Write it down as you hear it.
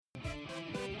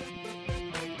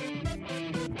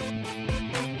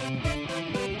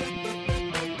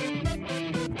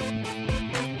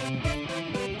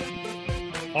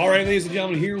All right, ladies and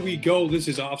gentlemen, here we go. This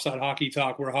is Offside Hockey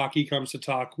Talk, where hockey comes to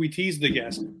talk. We tease the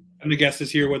guest, and the guest is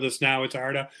here with us now. It's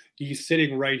Arda. He's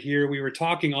sitting right here. We were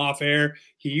talking off air.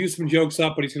 He used some jokes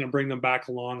up, but he's going to bring them back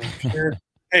along, I'm sure.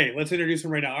 Hey, let's introduce him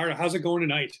right now. Arda, how's it going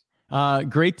tonight?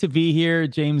 Great to be here,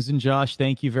 James and Josh.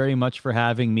 Thank you very much for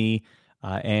having me.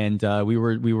 We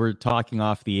were talking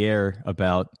off the air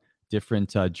about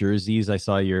different jerseys. I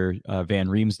saw your Van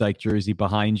Riemsdyk jersey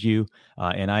behind you,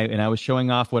 and I was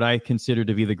showing off what I consider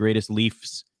to be the greatest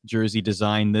Leafs jersey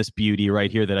design. This beauty right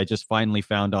here that I just finally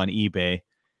found on eBay,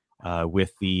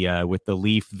 with the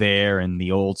Leaf there and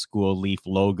the old school Leaf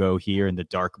logo here in the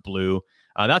dark blue.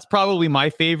 That's probably my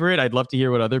favorite. I'd love to hear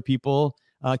what other people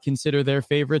consider their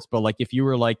favorites, but like if you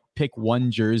were like pick one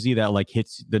jersey that like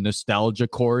hits the nostalgia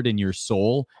chord in your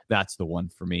soul, that's the one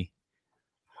for me.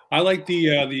 I like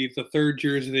the third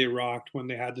jersey they rocked when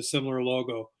they had the similar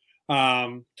logo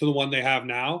to the one they have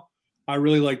now. I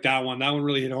really like that one. That one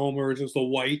really hit home, where it was the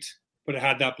white, but it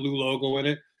had that blue logo in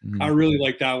it. Mm-hmm. I really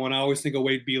like that one. I always think of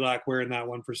Wade Belak wearing that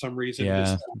one for some reason.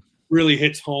 Yeah. It really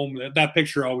hits home. That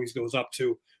picture always goes up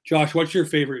too. Josh, what's your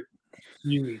favorite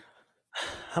uni?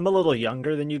 I'm a little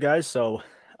younger than you guys, so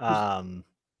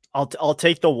I'll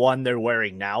take the one they're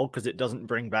wearing now because it doesn't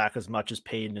bring back as much as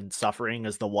pain and suffering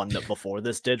as the one that before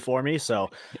this did for me. So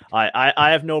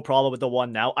I have no problem with the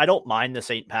one now. I don't mind the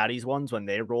St. Patty's ones when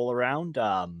they roll around.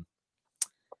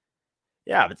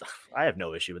 Yeah, but I have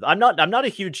no issue with it. I'm not a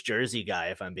huge jersey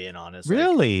guy, if I'm being honest.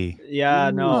 Really? Like, yeah,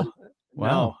 no. Wow.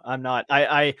 No, I'm not.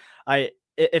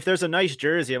 If there's a nice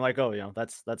jersey, I'm like, oh,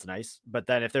 that's nice. But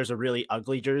then if there's a really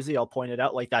ugly jersey, I'll point it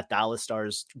out, like that Dallas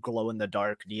Stars glow in the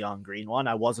dark neon green one.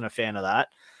 I wasn't a fan of that.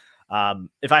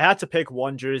 If I had to pick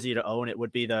one jersey to own, it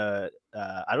would be I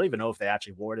don't even know if they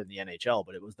actually wore it in the NHL,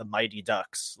 but it was the Mighty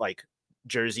Ducks, like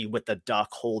jersey with the duck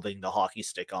holding the hockey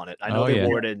stick on it. I know they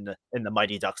wore it in the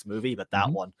Mighty Ducks movie, but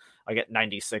that one, I get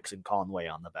 96 in Conway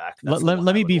on the back.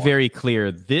 Let me be very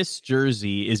clear. This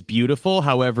jersey is beautiful.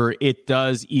 However, it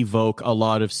does evoke a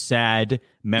lot of sad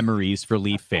memories for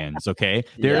Leaf fans. Okay.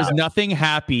 There is nothing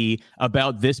happy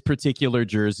about this particular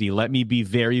jersey. Let me be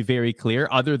very, very clear,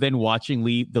 other than watching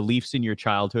the Leafs in your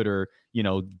childhood or,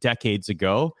 decades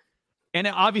ago. And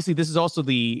obviously, this is also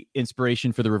the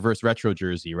inspiration for the reverse retro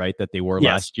jersey, right? That they wore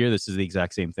last year. This is the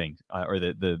exact same thing, or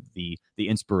the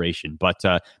inspiration. But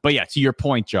yeah, to your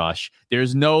point, Josh,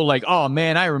 there's no like, oh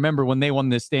man, I remember when they won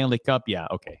the Stanley Cup. Yeah,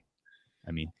 okay.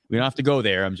 I mean, we don't have to go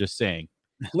there. I'm just saying.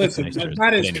 Listen,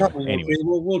 that is coming. Anyway.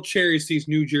 We'll cherish these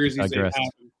new jerseys they have,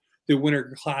 the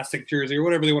Winter Classic jersey or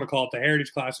whatever they want to call it, the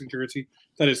Heritage Classic jersey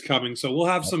that is coming. So we'll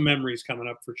have some memories coming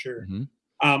up for sure.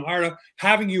 Mm-hmm. Arda,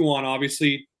 having you on,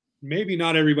 obviously. Maybe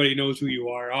not everybody knows who you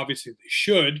are. Obviously, they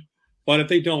should. But if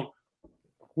they don't,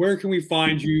 where can we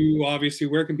find you? Obviously,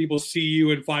 where can people see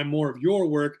you and find more of your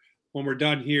work when we're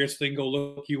done here so they can go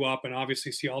look you up and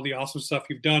obviously see all the awesome stuff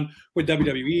you've done with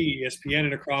WWE, ESPN,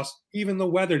 and across even the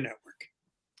Weather Network?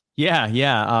 Yeah.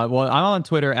 Well, I'm on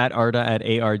Twitter at Arda, at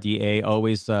ARDA.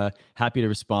 Always happy to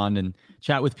respond and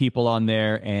chat with people on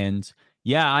there. And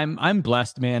yeah, I'm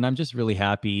blessed, man. I'm just really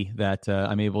happy that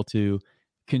I'm able to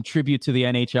contribute to the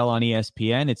NHL on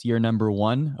ESPN. It's year number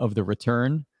 1 of the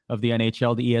return of the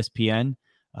NHL to ESPN.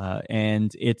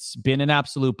 And it's been an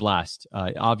absolute blast.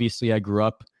 Obviously, I grew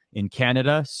up in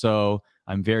Canada, so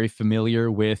I'm very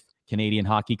familiar with Canadian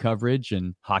hockey coverage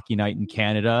and Hockey Night in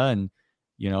Canada and,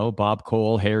 Bob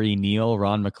Cole, Harry Neal,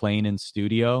 Ron McLean in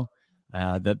studio.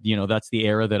 That's the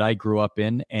era that I grew up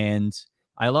in. And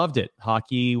I loved it.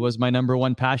 Hockey was my number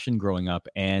 1 passion growing up,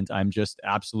 and I'm just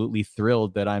absolutely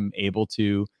thrilled that I'm able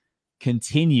to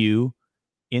continue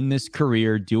in this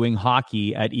career doing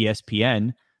hockey at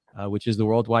ESPN, which is the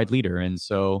worldwide leader. And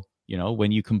so,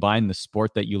 when you combine the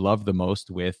sport that you love the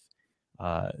most with,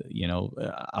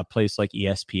 a place like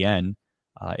ESPN,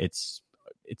 it's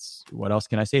what else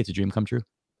can I say? It's a dream come true.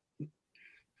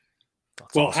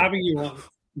 That's awesome. Having you on.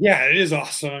 Yeah, it is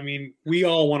awesome. I mean, we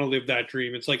all want to live that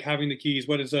dream. It's like having the keys.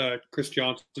 What does Chris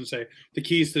Johnson say? The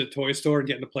keys to the toy store and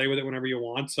getting to play with it whenever you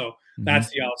want. So that's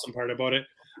the awesome part about it.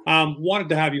 Wanted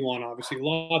to have you on, obviously.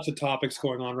 Lots of topics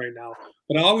going on right now.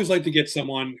 But I always like to get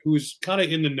someone who's kind of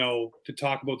in the know to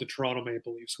talk about the Toronto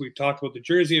Maple Leafs. We talked about the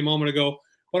jersey a moment ago,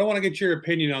 but I want to get your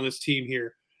opinion on this team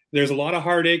here. There's a lot of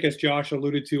heartache, as Josh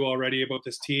alluded to already, about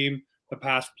this team, the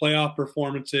past playoff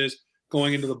performances,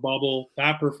 going into the bubble,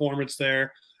 that performance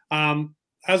there.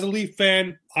 As a Leaf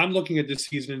fan, I'm looking at this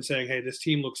season and saying, hey, this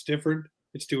team looks different.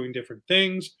 It's doing different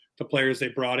things. The players they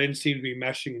brought in seem to be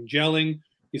meshing and gelling.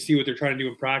 You see what they're trying to do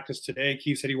in practice today.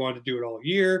 Keith said he wanted to do it all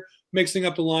year, mixing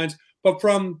up the lines. But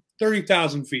from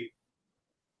 30,000 feet,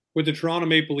 with the Toronto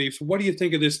Maple Leafs, what do you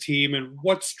think of this team and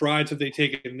what strides have they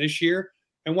taken this year?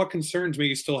 and what concerns may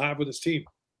you still have with this team?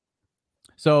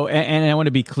 So, and I want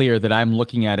to be clear that I'm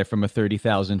looking at it from a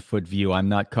 30,000 foot view. I'm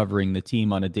not covering the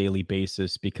team on a daily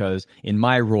basis because in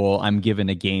my role, I'm given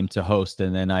a game to host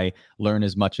and then I learn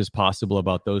as much as possible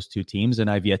about those two teams. And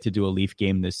I've yet to do a Leaf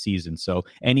game this season. So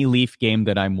any Leaf game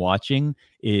that I'm watching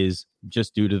is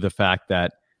just due to the fact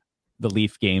that the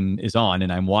Leaf game is on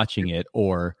and I'm watching it,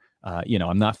 or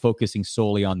I'm not focusing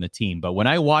solely on the team. But when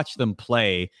I watch them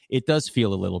play, it does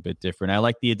feel a little bit different. I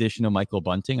like the addition of Michael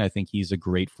Bunting. I think he's a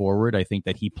great forward. I think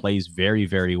that he plays very,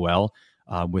 very well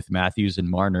with Matthews and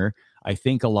Marner. I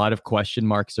think a lot of question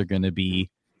marks are going to be,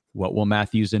 what will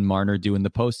Matthews and Marner do in the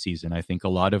postseason? I think a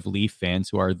lot of Leaf fans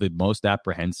who are the most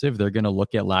apprehensive, they're going to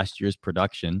look at last 2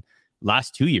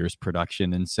 years'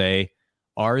 production and say,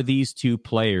 are these two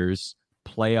players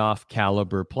playoff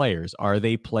caliber players? Are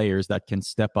they players that can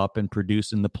step up and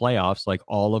produce in the playoffs like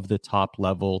all of the top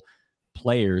level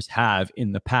players have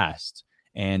in the past?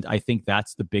 And I think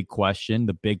that's the big question,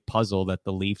 the big puzzle that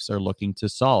the Leafs are looking to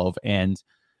solve. And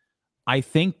I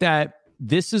think that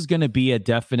this is going to be a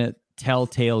definite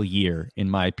telltale year, in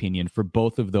my opinion, for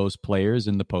both of those players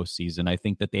in the postseason. I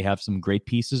think that they have some great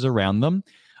pieces around them.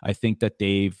 I think that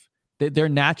they're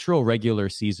natural regular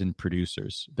season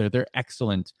producers. They're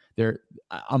excellent. They're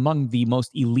among the most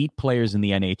elite players in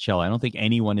the NHL. I don't think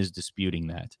anyone is disputing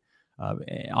that.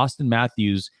 Austin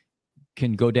Matthews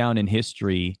can go down in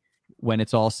history when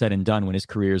it's all said and done, when his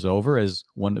career is over, as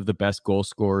one of the best goal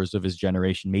scorers of his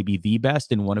generation, maybe the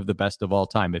best and one of the best of all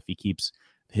time if he keeps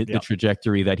the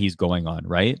trajectory that he's going on,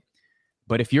 right?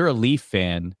 But if you're a Leaf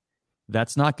fan,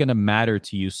 that's not going to matter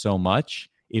to you so much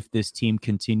if this team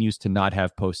continues to not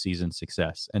have postseason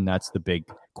success. And that's the big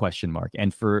question mark.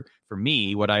 And for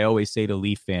me, what I always say to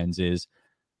Leaf fans is,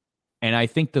 and I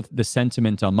think the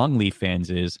sentiment among Leaf fans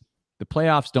is, the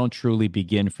playoffs don't truly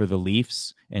begin for the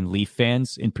Leafs and Leaf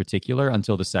fans in particular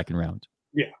until the second round.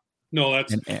 Yeah. No,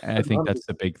 that's... And I think that's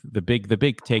the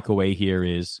big takeaway here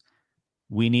is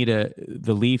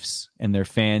the Leafs and their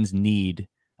fans need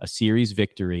a series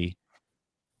victory.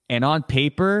 And on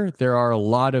paper, there are a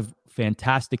lot of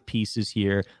fantastic pieces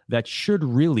here that should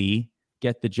really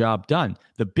get the job done.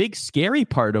 The big scary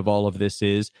part of all of this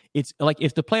is, it's like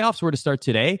if the playoffs were to start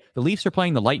today, the Leafs are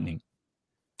playing the Lightning.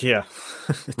 Yeah.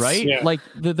 Right? Yeah. Like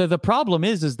the problem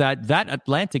is that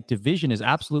Atlantic division is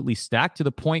absolutely stacked to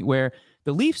the point where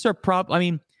the Leafs are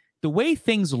the way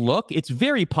things look, it's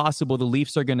very possible the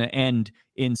Leafs are going to end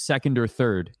in second or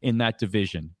third in that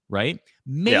division, right?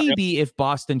 Maybe if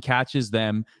Boston catches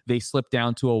them, they slip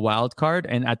down to a wild card,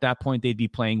 and at that point they'd be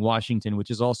playing Washington, which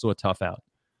is also a tough out.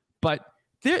 But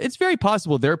it's very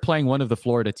possible they're playing one of the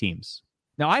Florida teams.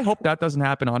 Now, I hope that doesn't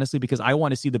happen, honestly, because I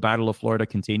want to see the Battle of Florida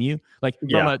continue. Like,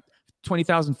 from a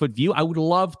 20,000 foot view, I would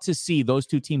love to see those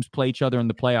two teams play each other in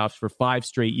the playoffs for 5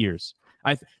 straight years.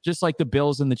 Just like the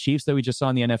Bills and the Chiefs that we just saw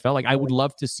in the NFL. Like, I would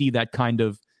love to see that kind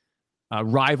of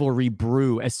rivalry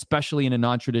brew, especially in a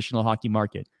non-traditional hockey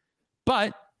market.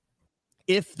 But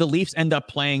if the Leafs end up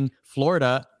playing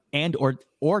Florida and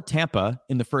or Tampa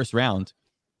in the first round,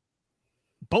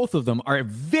 both of them are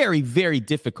very, very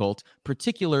difficult,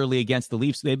 particularly against the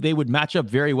Leafs. They would match up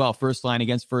very well, first line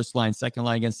against first line, second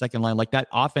line against second line. Like, that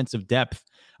offensive depth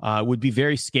would be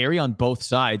very scary on both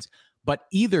sides. But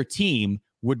either team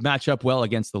would match up well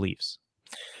against the Leafs.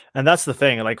 And that's the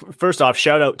thing. Like, first off,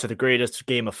 shout out to the greatest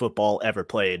game of football ever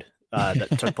played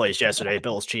that took place yesterday,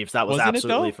 Bills Chiefs. That was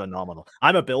absolutely phenomenal.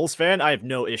 I'm a Bills fan. I have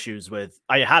no issues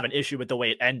I have an issue with the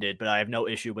way it ended, but I have no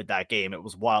issue with that game. It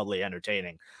was wildly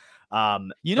entertaining.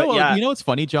 You know what's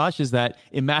funny, Josh, is that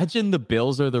imagine the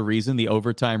Bills are the reason the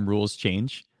overtime rules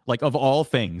change. Like, of all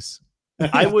things.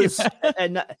 I was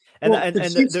and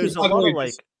there's a lot of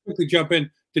like, quickly jump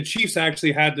in. The Chiefs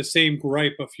actually had the same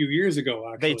gripe a few years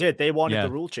ago. Actually, they did. They wanted the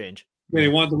rule change. Yeah, they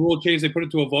wanted the rule change. They put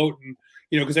it to a vote, and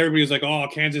because everybody was like, "Oh,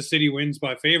 Kansas City wins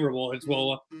by favorable." It's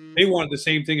they wanted the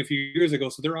same thing a few years ago,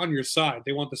 so they're on your side.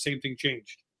 They want the same thing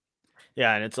changed.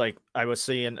 Yeah, and it's like, I was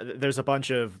seeing there's a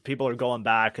bunch of people are going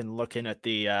back and looking at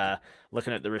the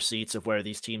receipts of where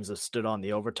these teams have stood on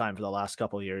the overtime for the last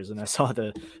couple of years. And I saw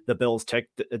the Bills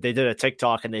they did a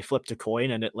TikTok and they flipped a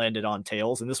coin and it landed on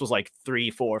tails. And this was like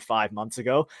 3, 4, 5 months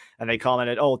ago. And they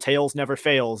commented, "Oh, tails never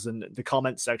fails." And the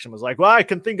comment section was like, "Well, I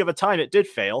can think of a time it did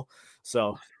fail."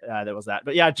 So there was that.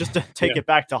 But yeah, just to take it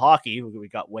back to hockey, we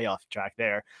got way off track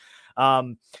there. I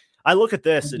look at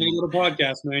this. It's a little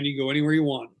podcast, man. You can go anywhere you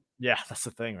want. Yeah, that's the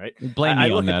thing, right? Blame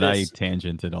me on that. I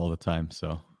tangented all the time,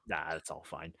 so nah, that's all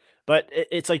fine. But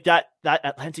it's like that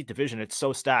Atlantic division, it's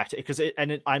so stacked because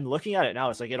I'm looking at it now.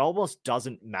 It's like it almost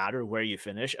doesn't matter where you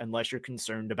finish unless you're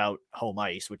concerned about home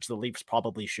ice, which the Leafs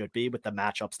probably should be with the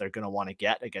matchups they're going to want to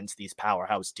get against these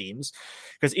powerhouse teams.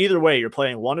 Because either way, you're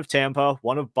playing one of Tampa,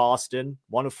 one of Boston,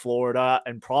 one of Florida,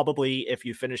 and probably if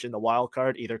you finish in the wild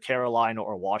card, either Carolina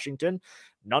or Washington.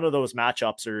 None of those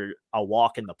matchups are a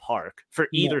walk in the park for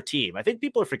either team. I think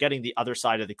people are forgetting the other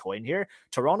side of the coin here.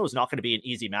 Toronto's not going to be an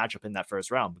easy matchup in that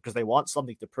first round because they want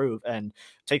something to prove. And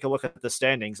take a look at the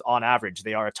standings. On average,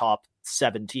 they are a top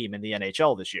 7 team in the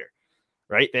NHL this year,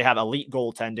 right? They have elite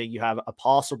goaltending. You have a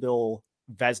possible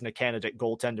Vezina candidate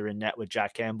goaltender in net with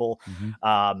Jack Campbell.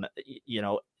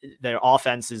 Their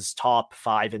offense is top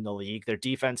 5 in the league. Their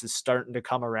defense is starting to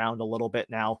come around a little bit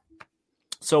now.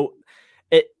 So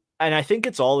and I think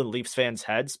it's all in Leafs fans'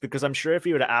 heads because I'm sure if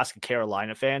you were to ask a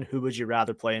Carolina fan, who would you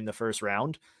rather play in the first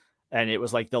round? And it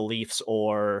was like the Leafs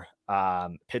or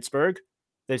Pittsburgh.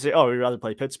 They say, oh, we'd rather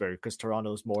play Pittsburgh because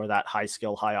Toronto's more that high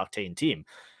skill, high octane team.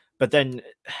 But then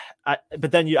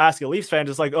you ask a Leafs fan,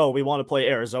 it's like, oh, we want to play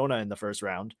Arizona in the first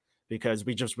round because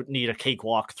we just need a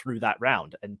cakewalk through that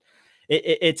round. And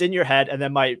it's in your head. And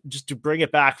then just to bring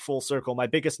it back full circle, my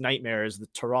biggest nightmare is the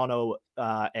Toronto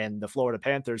and the Florida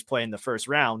Panthers playing the first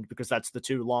round because that's the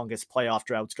 2 longest playoff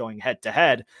droughts going head to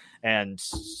head. And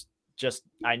just,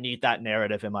 I need that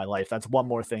narrative in my life. That's one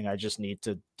more thing I just need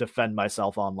to defend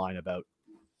myself online about.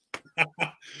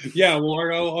 Yeah, well,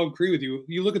 I'll agree with you.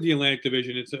 You look at the Atlantic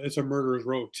Division, it's a murderer's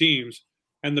row of teams.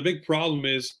 And the big problem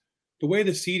is the way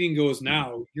the seeding goes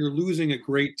now, you're losing a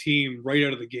great team right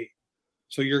out of the gate.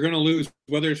 So you're going to lose,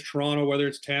 whether it's Toronto, whether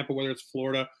it's Tampa, whether it's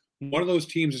Florida. One of those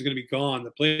teams is going to be gone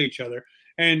to play each other.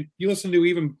 And you listen to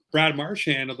even Brad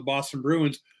Marchand of the Boston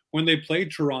Bruins, when they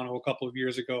played Toronto a couple of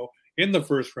years ago in the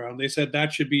first round, they said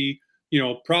that should be,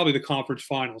 probably the conference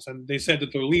finals. And they said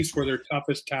that the Leafs were their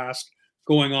toughest task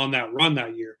going on that run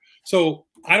that year. So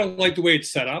I don't like the way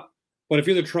it's set up. But if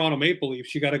you're the Toronto Maple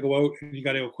Leafs, you got to go out and you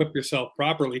got to equip yourself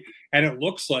properly. And it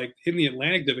looks like in the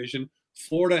Atlantic Division,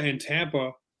 Florida and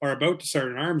Tampa are about to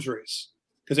start an arms race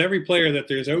because every player that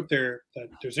there's out there that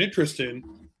there's interest in,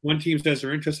 one team says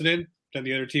they're interested in, then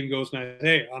the other team goes,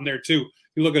 hey, I'm there too.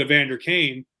 You look at Evander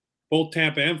Kane, both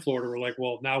Tampa and Florida were like,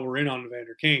 well, now we're in on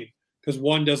Evander Kane because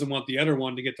one doesn't want the other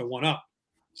one to get the one up.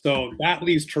 So that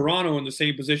leaves Toronto in the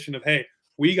same position of, hey,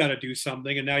 we got to do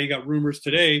something. And now you got rumors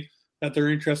today that they're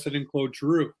interested in Claude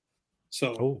Giroux.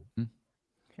 So,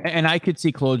 and I could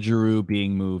see Claude Giroux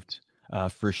being moved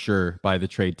for sure by the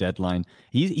trade deadline.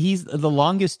 He's the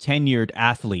longest tenured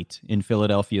athlete in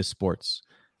Philadelphia sports,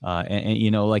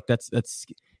 and that's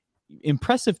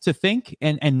impressive to think,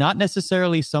 and not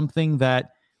necessarily something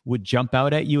that would jump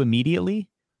out at you immediately.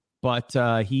 But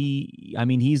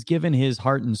he's given his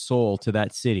heart and soul to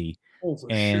that city,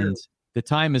 and the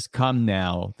time has come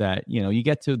now that you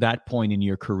get to that point in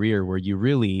your career where you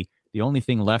really the only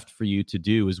thing left for you to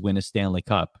do is win a Stanley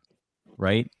Cup.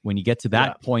 Right? When you get to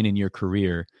that point in your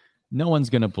career, no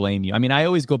one's going to blame you. I mean, I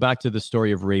always go back to the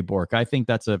story of Ray Bourque. I think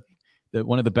that's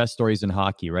one of the best stories in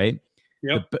hockey, right?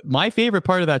 Yep. But my favorite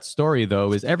part of that story,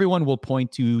 though, is everyone will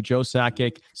point to Joe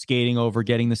Sakic skating over,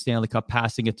 getting the Stanley Cup,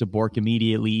 passing it to Bourque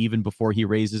immediately, even before he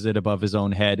raises it above his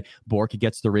own head. Bourque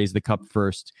gets to raise the cup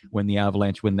first when the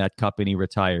Avalanche win that cup and he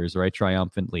retires, right,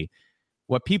 triumphantly.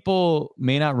 What people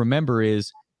may not remember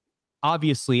is,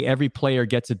 obviously, every player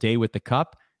gets a day with the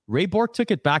cup. Ray Bourque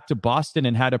took it back to Boston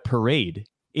and had a parade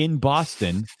in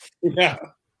Boston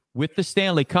with the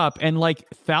Stanley Cup, and like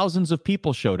thousands of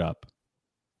people showed up.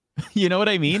 You know what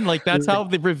I mean? Like that's how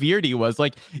revered he was.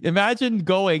 Like imagine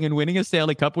going and winning a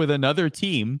Stanley Cup with another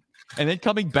team and then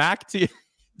coming back to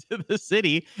the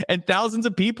city and thousands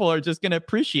of people are just going to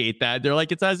appreciate that. They're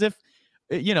like, it's as if,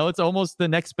 it's almost the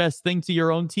next best thing to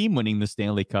your own team winning the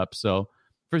Stanley Cup. So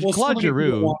for Claude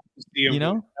Giroux,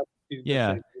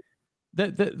 yeah.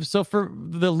 So for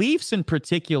the Leafs in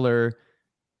particular,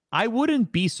 I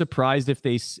wouldn't be surprised if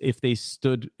they stay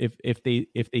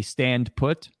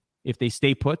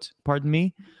put, pardon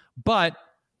me. But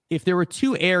if there were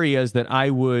 2 areas that I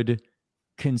would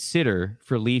consider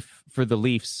for the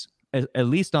Leafs, at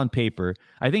least on paper,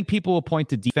 I think people will point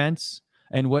to defense.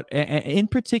 And what in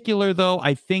particular, though,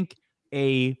 I think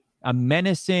a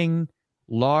menacing,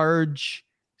 large,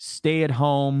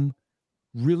 stay-at-home,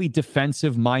 really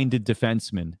defensive-minded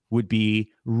defenseman would be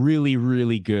really,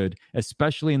 really good,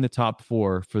 especially in the top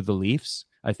 4 for the Leafs.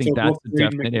 I think that's a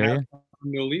definite area.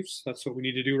 No Leafs. That's what we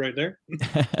need to do right there.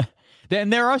 Then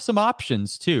there are some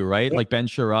options too, right? Yep. Like Ben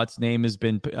Sherratt's name has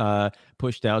been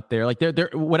pushed out there. Like there.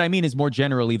 What I mean is more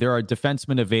generally, there are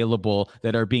defensemen available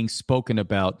that are being spoken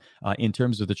about in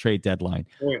terms of the trade deadline.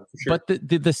 Oh, yeah, for sure.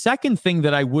 But the second thing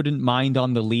that I wouldn't mind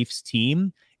on the Leafs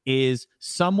team is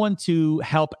someone to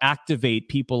help activate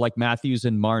people like Matthews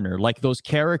and Marner, like those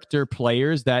character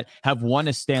players that have won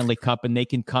a Stanley Cup and they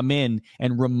can come in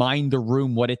and remind the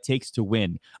room what it takes to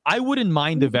win. I wouldn't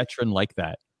mind a veteran like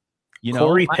that. You know,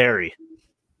 Corey Perry.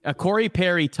 A Corey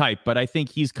Perry type, but I think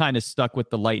he's kind of stuck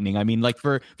with the Lightning. I mean, like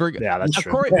for yeah, that's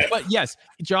true. But yes,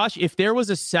 Josh, if there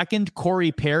was a second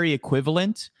Corey Perry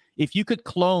equivalent, if you could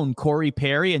clone Corey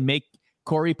Perry and make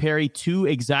Corey Perry two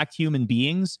exact human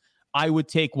beings, I would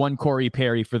take one Corey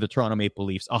Perry for the Toronto Maple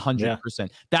Leafs, 100%.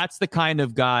 That's the kind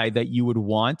of guy that you would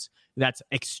want. That's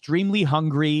extremely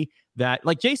hungry. That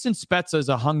like Jason Spezza is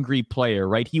a hungry player,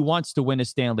 right? He wants to win a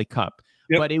Stanley Cup.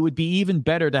 Yep. But it would be even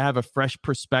better to have a fresh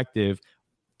perspective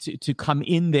to come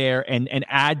in there and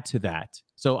add to that.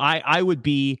 So I would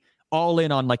be all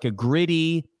in on like a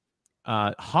gritty,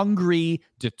 hungry,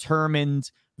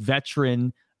 determined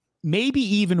veteran, maybe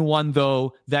even one,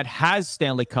 though, that has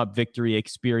Stanley Cup victory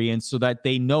experience so that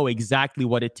they know exactly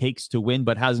what it takes to win,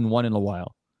 but hasn't won in a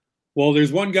while. Well,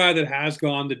 there's one guy that has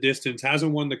gone the distance,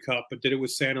 hasn't won the Cup, but did it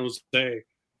with San Jose.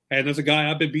 And there's a guy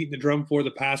I've been beating the drum for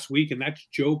the past week, and that's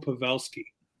Joe Pavelski.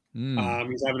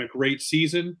 He's having a great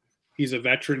season. He's a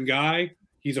veteran guy.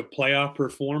 He's a playoff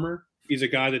performer. He's a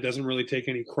guy that doesn't really take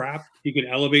any crap. He can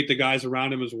elevate the guys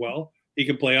around him as well. He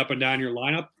can play up and down your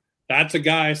lineup. That's a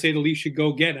guy I say the Leafs should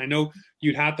go get. I know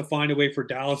you'd have to find a way for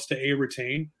Dallas to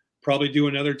retain, probably do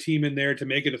another team in there to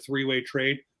make it a three-way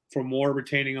trade for more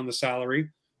retaining on the salary.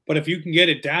 But if you can get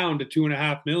it down to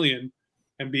 $2.5 million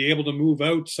and be able to move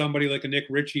out somebody like a Nick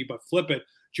Ritchie, but flip it,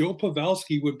 Joe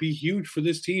Pavelski would be huge for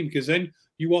this team because then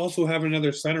you also have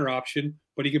another center option,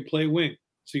 but he can play wing.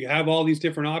 So you have all these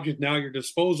different options now at your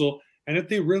disposal. And if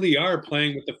they really are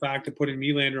playing with the fact of putting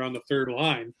Nylander on the third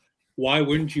line, why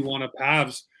wouldn't you want a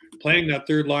Pavs playing that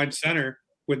third line center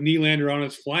with Nylander on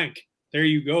his flank? There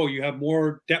you go. You have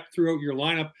more depth throughout your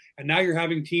lineup, and now you're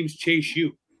having teams chase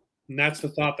you. And that's the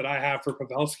thought that I have for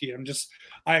Pavelski.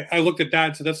 I looked at that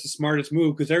and said that's the smartest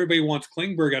move because everybody wants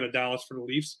Klingberg out of Dallas for the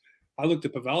Leafs. I looked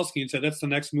at Pavelski and said that's the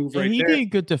next move right there. He'd be a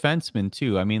good defenseman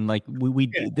too. I mean, like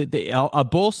a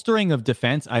bolstering of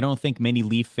defense, I don't think many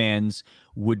Leaf fans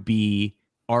would be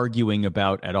arguing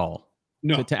about at all.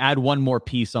 No. So to add one more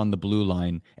piece on the blue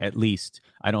line, at least,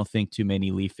 I don't think too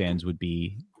many Leaf fans would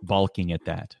be balking at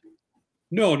that.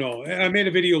 No. I made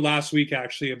a video last week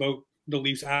actually about the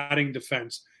Leafs adding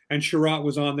defense. And Sherratt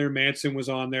was on there. Manson was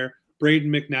on there. Braden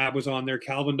McNabb was on there.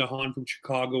 Calvin DeHaan from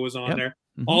Chicago was on there.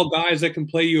 Mm-hmm. All guys that can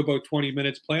play you about 20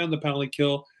 minutes, play on the penalty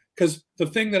kill. Because the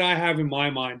thing that I have in my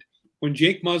mind, when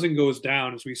Jake Muzzin goes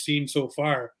down, as we've seen so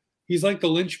far, he's like the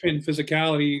linchpin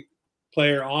physicality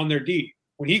player on their D.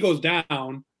 When he goes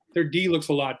down, their D looks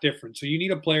a lot different. So you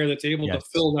need a player that's able to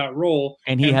fill that role.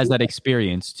 And he has that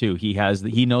experience too.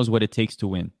 He knows what it takes to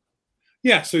win.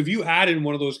 Yeah, so if you add in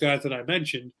one of those guys that I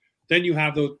mentioned, then you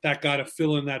have that guy to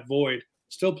fill in that void,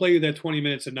 still play you that 20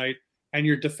 minutes a night, and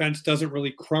your defense doesn't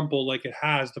really crumple like it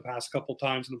has the past couple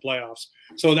times in the playoffs.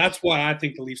 So that's why I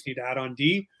think the Leafs need to add on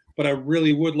D, but I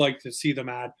really would like to see them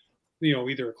add,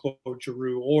 either a Claude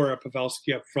Giroux or a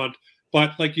Pavelski up front.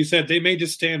 But like you said, they may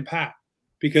just stand pat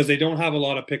because they don't have a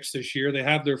lot of picks this year. They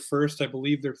have their first, I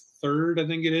believe their third, I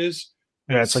think it is.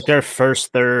 Yeah, it's like their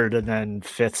first, third, and then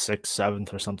fifth, sixth,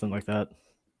 seventh, or something like that.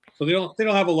 So they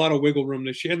don't have a lot of wiggle room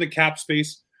this year in the cap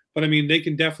space. But, I mean, they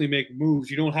can definitely make moves.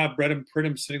 You don't have Brett and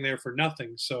Pridham sitting there for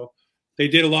nothing. So they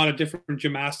did a lot of different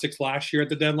gymnastics last year at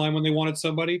the deadline when they wanted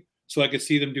somebody. So I could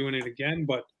see them doing it again.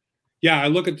 But, yeah, I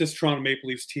look at this Toronto Maple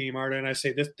Leafs team, Arda, and I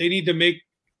say this, they need to make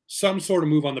some sort of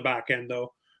move on the back end,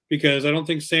 though, because I don't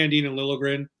think Sandin and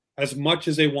Liljegren, as much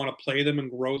as they want to play them and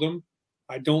grow them,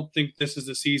 I don't think this is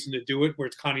the season to do it where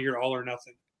it's kind of your all or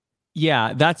nothing.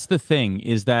 Yeah, that's the thing,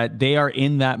 is that they are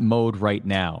in that mode right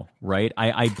now, right?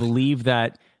 I believe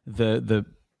that the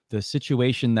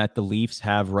situation that the Leafs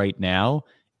have right now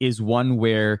is one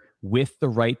where with the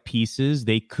right pieces,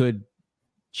 they could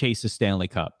chase a Stanley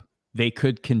Cup. They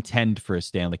could contend for a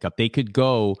Stanley Cup. They could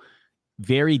go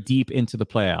very deep into the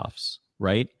playoffs,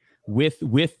 right? With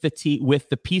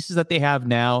the pieces that they have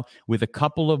now, with a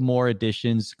couple of more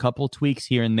additions, couple tweaks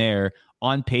here and there,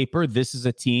 on paper, this is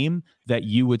a team that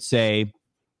you would say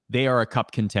they are a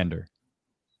cup contender.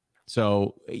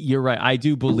 So you're right. I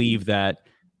do believe that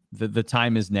the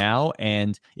time is now.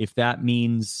 And if that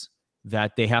means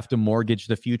that they have to mortgage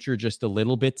the future just a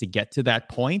little bit to get to that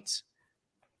point,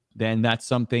 then that's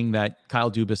something that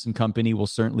Kyle Dubas and company will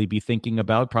certainly be thinking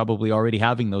about, probably already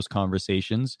having those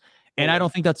conversations. And I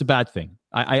don't think that's a bad thing.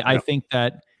 I think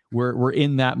that we're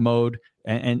in that mode,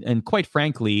 and quite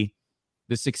frankly,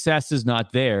 the success is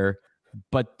not there,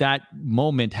 but that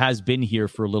moment has been here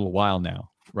for a little while now,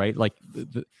 right? Like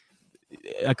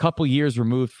a couple years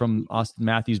removed from Austin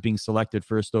Matthews being selected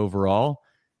first overall,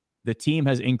 the team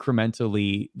has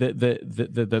incrementally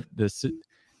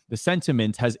the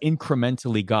sentiment has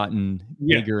incrementally gotten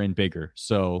bigger and bigger.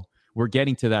 So we're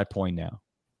getting to that point now.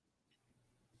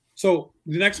 So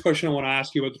the next question I want to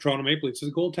ask you about the Toronto Maple Leafs is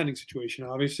the goaltending situation.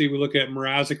 Obviously, we look at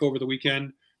Mrazek over the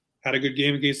weekend, had a good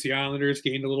game against the Islanders,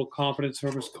 gained a little confidence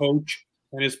from his coach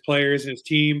and his players and his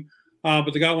team.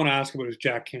 But the guy I want to ask about is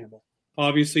Jack Campbell.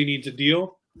 Obviously needs a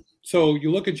deal. So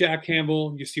you look at Jack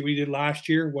Campbell, you see what he did last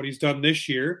year, what he's done this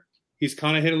year. He's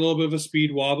kind of hit a little bit of a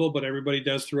speed wobble, but everybody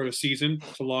does throughout a season.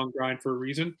 It's a long grind for a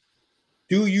reason.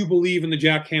 Do you believe in the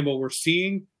Jack Campbell we're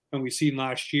seeing and we've seen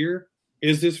last year?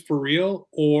 Is this for real,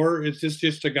 or is this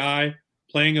just a guy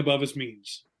playing above his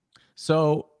means?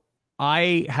 So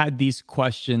I had these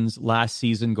questions last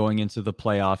season going into the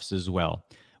playoffs as well.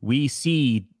 We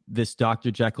see this Dr.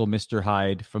 Jekyll, Mr.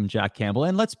 Hyde from Jack Campbell.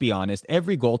 And let's be honest,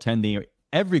 every goaltender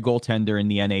in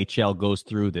the NHL goes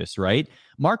through this, right?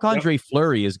 Marc-Andre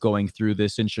Fleury is going through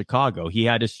this in Chicago. He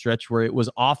had a stretch where it was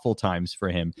awful times for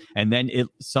him. And then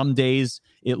some days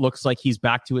it looks like he's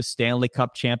back to his Stanley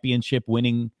Cup championship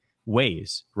winning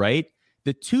ways, right?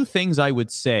 The two things I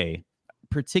would say,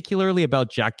 particularly about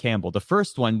Jack Campbell, the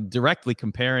first one, directly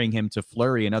comparing him to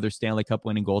Fleury and other Stanley Cup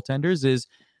winning goaltenders, is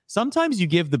sometimes you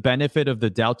give the benefit of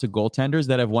the doubt to goaltenders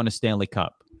that have won a Stanley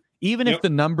Cup. Even if the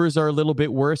numbers are a little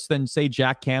bit worse than, say,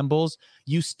 Jack Campbell's,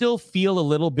 you still feel a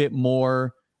little bit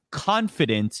more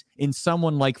confident in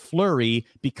someone like Fleury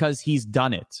because he's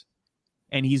done it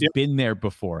and he's been there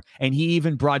before. And he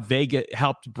even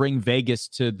helped bring Vegas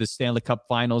to the Stanley Cup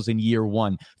Finals in year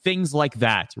one. Things like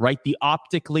that, right? The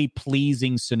optically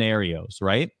pleasing scenarios,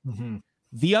 right? Mm-hmm.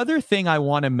 The other thing I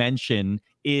want to mention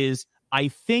is I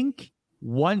think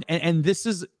and this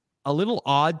is a little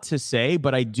odd to say,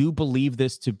 but I do believe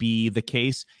this to be the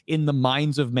case in the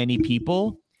minds of many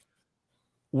people.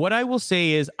 What I will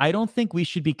say is I don't think we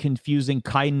should be confusing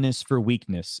kindness for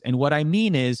weakness. And what I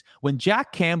mean is when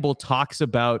Jack Campbell talks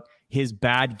about his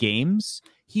bad games,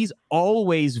 he's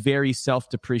always very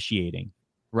self-depreciating,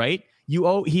 right?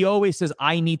 He always says,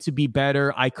 I need to be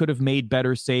better. I could have made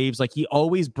better saves. Like he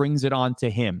always brings it on to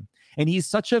him. And he's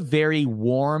such a very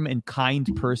warm and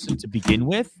kind person to begin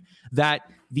with that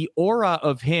the aura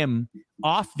of him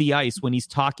off the ice when he's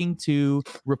talking to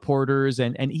reporters,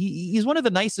 and he's one of the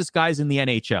nicest guys in the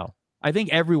NHL. I think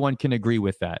everyone can agree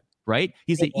with that, right?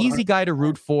 He's an easy guy to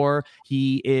root for.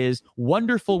 He is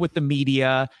wonderful with the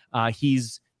media.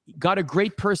 He's got a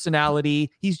great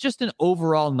personality. He's just an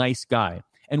overall nice guy.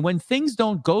 And when things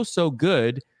don't go so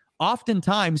good,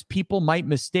 oftentimes people might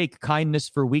mistake kindness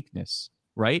for weakness,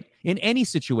 right? In any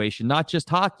situation, not just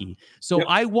hockey. So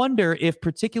I wonder if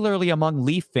particularly among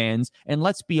Leaf fans, and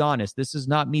let's be honest, this is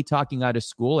not me talking out of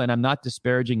school and I'm not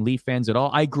disparaging Leaf fans at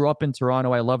all. I grew up in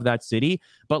Toronto. I love that city,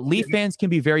 but Leaf fans can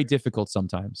be very difficult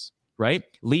sometimes, right?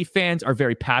 Leaf fans are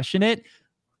very passionate.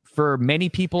 For many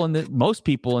people most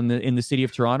people in the city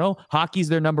of Toronto, hockey's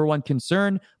their number one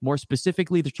concern. More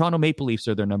specifically, the Toronto Maple Leafs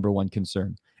are their number one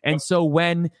concern. And so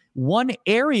when one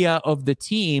area of the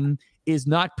team is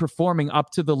not performing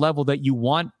up to the level that you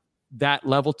want that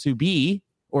level to be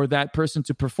or that person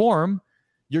to perform,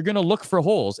 you're going to look for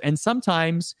holes. And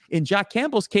sometimes in Jack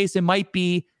Campbell's case, it might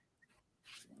be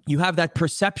you have that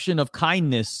perception of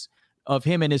kindness of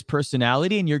him and his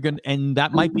personality, and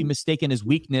that might be mistaken as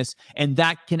weakness, and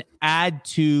that can add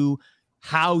to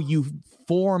how you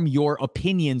form your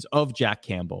opinions of Jack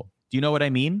Campbell. Do you know what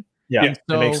I mean? Yeah,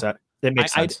 so it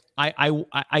makes sense.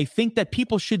 I think that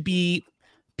people should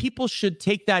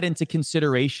take that into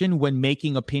consideration when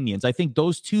making opinions. I think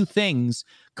those two things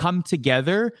come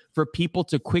together for people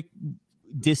to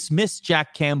dismiss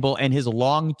Jack Campbell and his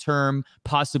long-term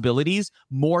possibilities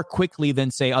more quickly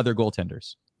than, say, other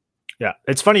goaltenders. Yeah,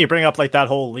 it's funny you bring up like that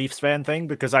whole Leafs fan thing,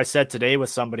 because I said today with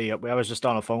somebody, I was just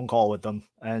on a phone call with them,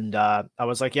 and I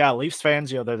was like, yeah, Leafs fans,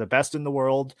 they're the best in the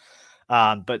world,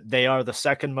 but they are the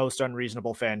second most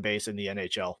unreasonable fan base in the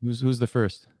NHL. Who's the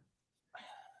first?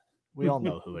 We all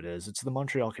know who it is. It's the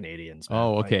Montreal Canadiens. Man.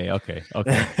 Oh, okay.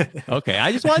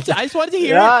 I just wanted to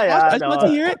hear it. I just wanted to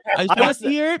hear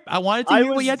it. I wanted to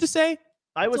hear what you had to say.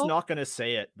 I was not going to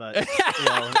say it, but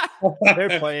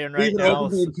they're playing right now.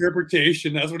 Open to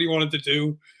interpretation. That's what he wanted to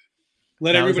do.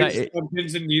 Let everybody on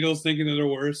pins and needles thinking they're the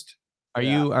worst.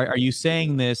 Are you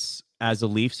saying this as a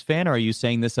Leafs fan, or are you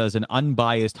saying this as an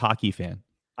unbiased hockey fan?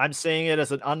 I'm saying it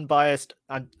as an unbiased.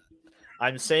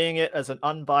 I'm saying it as an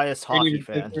unbiased hockey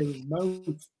fan.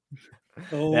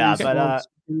 Yeah, but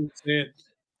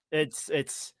it's.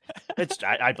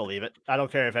 I believe it. I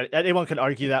don't care if anyone can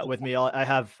argue that with me. I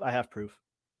have proof.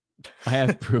 I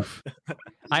have proof.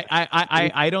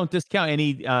 I don't discount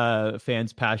any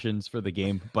fans' passions for the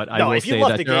game, but I will say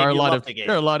that there are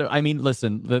a lot of. I mean,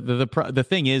 listen, the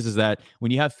thing is that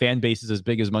when you have fan bases as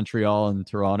big as Montreal and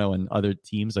Toronto and other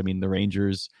teams, I mean, the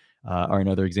Rangers are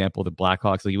another example. The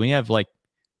Blackhawks, like when you have like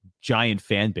giant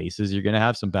fan bases, you're going to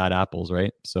have some bad apples,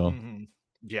 right? So,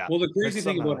 yeah. Well, the crazy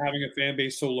thing about having a fan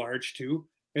base so large too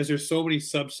is there's so many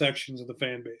subsections of the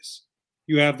fan base.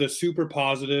 You have the super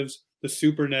positives, the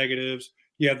super negatives.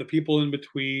 You have the people in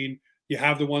between. You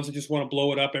have the ones that just want to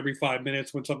blow it up every 5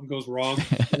 minutes when something goes wrong.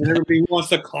 And everybody wants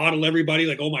to coddle everybody,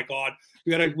 like, oh my God,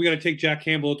 we gotta take Jack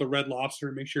Campbell at the Red Lobster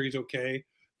and make sure he's okay.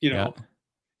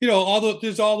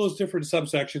 There's all those different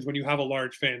subsections when you have a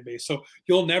large fan base. So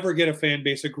you'll never get a fan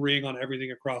base agreeing on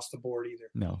everything across the board either.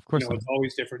 No, of course not. It's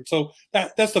always different. So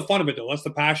that's the fun of it, though. That's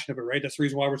the passion of it, right? That's the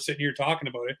reason why we're sitting here talking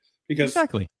about it, because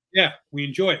exactly, yeah, we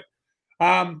enjoy it.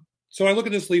 So I look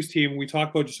at this Leafs team, and we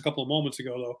talked about just a couple of moments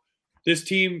ago, though. This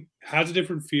team has a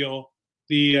different feel.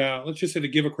 The let's just say the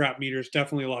give a crap meter is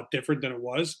definitely a lot different than it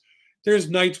was. There's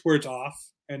nights where it's off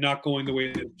and not going the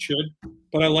way that it should,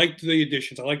 but I like the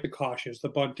additions. I like the Koshes, the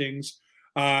Buntings.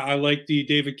 I like the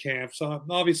David Camps.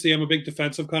 Obviously, I'm a big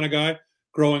defensive kind of guy.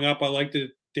 Growing up, I like the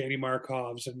Danny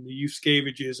Markovs and the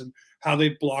Yuskieviches and how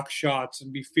they block shots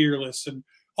and be fearless, and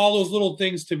all those little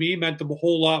things to me meant a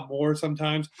whole lot more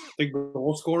sometimes than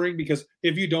goal scoring, because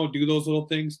if you don't do those little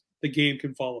things, the game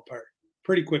can fall apart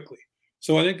pretty quickly.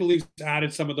 So I think the Leafs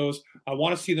added some of those. I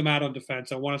want to see them out on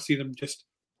defense. I want to see them just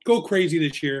go crazy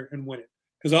this year and win it.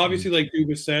 Because obviously, like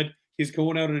Dubas said, he's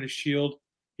going out on his shield.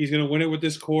 He's going to win it with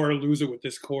this core or lose it with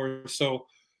this core. So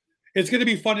it's going to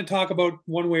be fun to talk about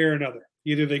one way or another.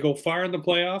 Either they go far in the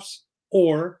playoffs,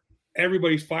 or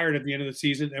everybody's fired at the end of the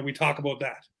season, and we talk about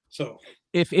that. So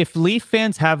if Leaf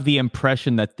fans have the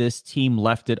impression that this team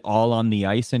left it all on the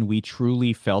ice, and we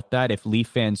truly felt that, if Leaf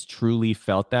fans truly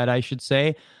felt that, I should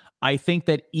say, I think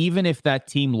that even if that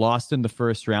team lost in the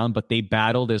first round, but they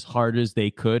battled as hard as they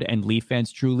could, and Leaf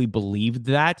fans truly believed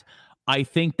that, I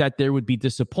think that there would be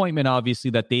disappointment,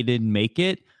 obviously, that they didn't make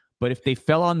it. But if they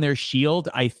fell on their shield,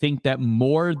 I think that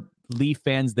more Leaf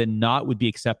fans than not would be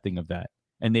accepting of that.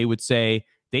 And they would say,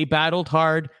 they battled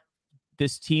hard.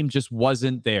 This team just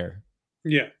wasn't there.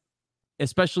 Yeah.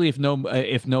 Especially if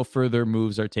no further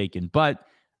moves are taken. But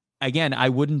again, I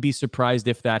wouldn't be surprised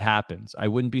if that happens. I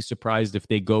wouldn't be surprised if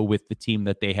they go with the team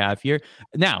that they have here.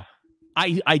 Now,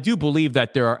 I do believe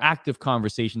that there are active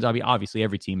conversations. I mean, obviously,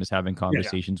 every team is having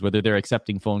conversations, whether they're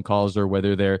accepting phone calls or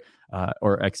whether they're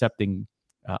or accepting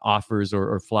offers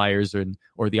or flyers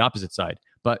or the opposite side.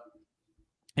 But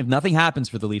if nothing happens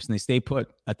for the Leafs and they stay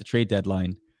put at the trade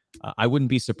deadline, I wouldn't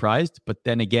be surprised. But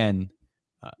then again,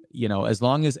 as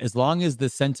long as the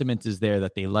sentiment is there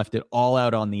that they left it all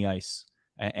out on the ice,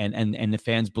 and the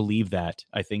fans believe that,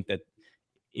 I think that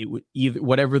it would, either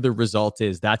whatever the result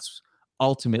is, that's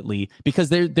ultimately, because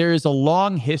there is a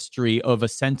long history of a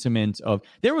sentiment of,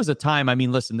 there was a time, I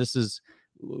mean, listen,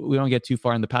 we don't get too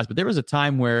far in the past, but there was a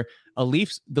time where the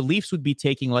Leafs would be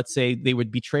taking, let's say they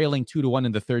would be trailing 2-1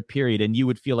 in the third period, and you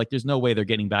would feel like there's no way they're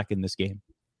getting back in this game.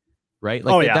 Right?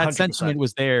 Like that 100%. Sentiment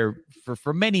was there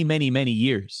for many, many, many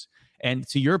years. And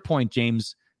to your point,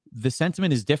 James, the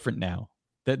sentiment is different now.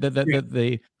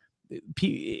 This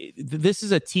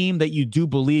is a team that you do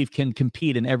believe can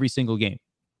compete in every single game.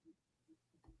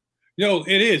 No,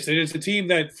 it is. And it's a team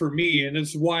that, for me, and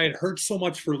this is why it hurts so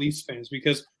much for Leafs fans,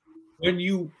 because when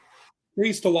you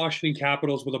face the Washington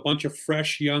Capitals with a bunch of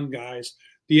fresh young guys,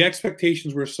 the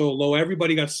expectations were so low.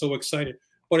 Everybody got so excited.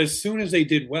 But as soon as they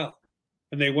did well,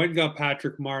 and they went and got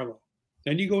Patrick Marleau,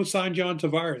 then you go sign John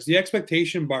Tavares, the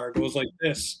expectation bar goes like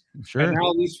this. Sure. And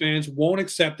now these fans won't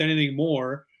accept anything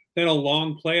more than a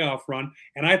long playoff run.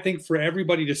 And I think for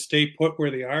everybody to stay put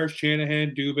where they are,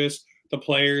 Shanahan, Dubas, the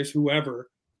players, whoever,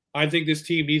 I think this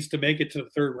team needs to make it to the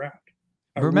third round.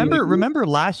 Remember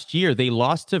last year, they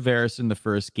lost to Tavares in the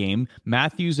first game.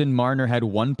 Matthews and Marner had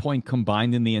 1 point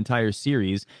combined in the entire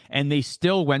series, and they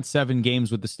still went 7 games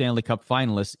with the Stanley Cup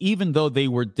finalists, even though they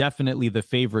were definitely the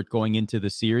favorite going into the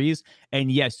series.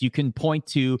 And yes, you can point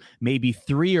to maybe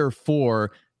 3 or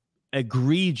 4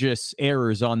 egregious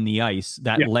errors on the ice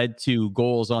that led to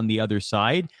goals on the other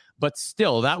side. But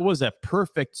still, that was a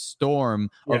perfect storm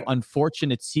of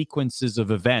unfortunate sequences of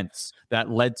events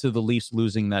that led to the Leafs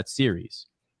losing that series.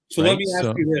 So let me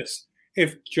ask you this.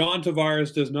 if John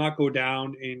Tavares does not go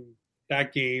down in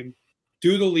that game,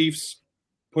 do the Leafs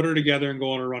put her together and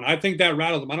go on a run? I think that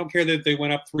rattled them. I don't care that they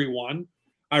went up 3-1.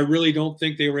 I really don't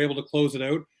think they were able to close it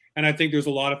out. And I think there's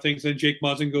a lot of things. Then Jake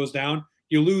Muzzin goes down.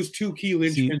 You lose two key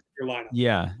linchpins in your lineup.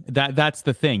 Yeah, that's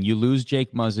the thing. You lose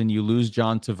Jake Muzzin, you lose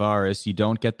John Tavares, you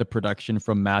don't get the production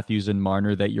from Matthews and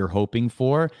Marner that you're hoping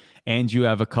for, and you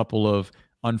have a couple of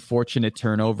unfortunate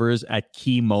turnovers at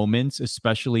key moments,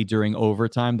 especially during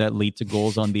overtime, that lead to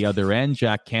goals on the other end.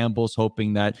 Jack Campbell's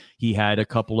hoping that he had a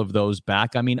couple of those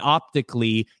back. I mean,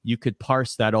 optically, you could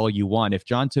parse that all you want. If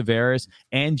John Tavares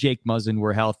and Jake Muzzin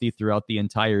were healthy throughout the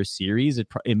entire series,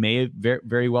 it may have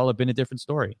very well have been a different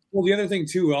story. Well, the other thing,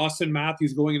 too, Austin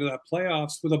Matthews going into that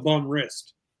playoffs with a bum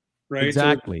wrist, right?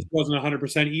 Exactly. So he wasn't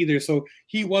 100% either. So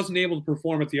he wasn't able to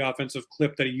perform at the offensive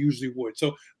clip that he usually would.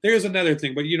 So there's another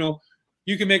thing. But,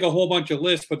 you can make a whole bunch of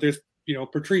lists, but there's,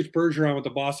 Patrice Bergeron with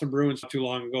the Boston Bruins not too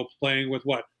long ago playing with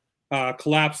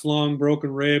collapsed lung,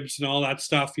 broken ribs, and all that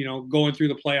stuff, going through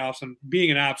the playoffs and being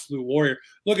an absolute warrior.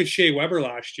 Look at Shea Weber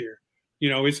last year.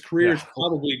 His career is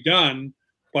probably done,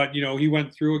 but, he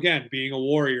went through, again, being a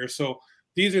warrior. So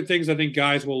these are things I think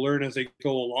guys will learn as they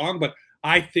go along. But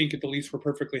I think if the Leafs were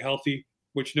perfectly healthy,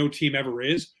 which no team ever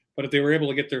is, but if they were able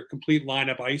to get their complete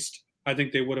lineup iced, I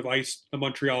think they would have iced the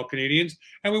Montreal Canadiens,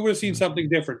 and we would have seen something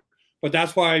different. But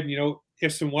that's why,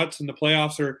 ifs and whats in the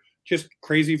playoffs are just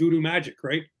crazy voodoo magic,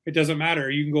 right? It doesn't matter.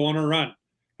 You can go on a run.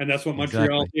 And that's what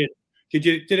Montreal did.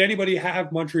 Did anybody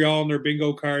have Montreal on their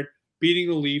bingo card beating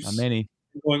the Leafs? Not many.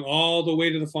 Going all the way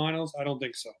to the finals? I don't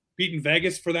think so. Beating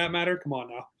Vegas for that matter? Come on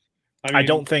now. I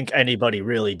don't think anybody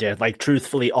really did. Like,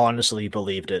 truthfully, honestly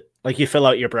believed it. Like, you fill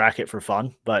out your bracket for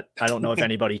fun, but I don't know if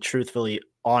anybody truthfully,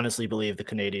 honestly believed the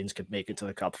Canadiens could make it to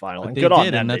the Cup final. And good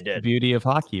on them, they did. That's the beauty of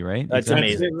hockey, right? That's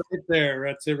amazing. That's it right there.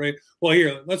 That's it right. Well,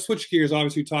 here, let's switch gears.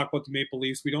 Obviously, talk about the Maple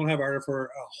Leafs. We don't have Arda for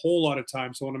a whole lot of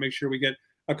time, so I want to make sure we get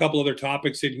a couple other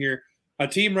topics in here. A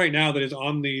team right now that is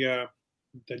on the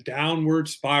downward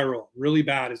spiral, really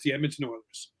bad, is the Edmonton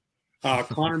Oilers.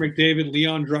 Connor McDavid,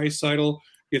 Leon Draisaitl.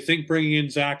 You think bringing in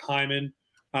Zach Hyman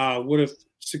would have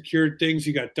secured things.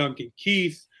 You got Duncan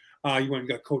Keith. You went and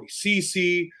got Cody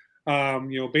Ceci.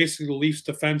 Basically the Leafs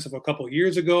defense of a couple of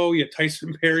years ago. You had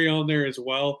Tyson Barrie on there as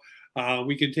well.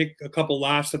 We can take a couple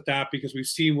laughs at that because we've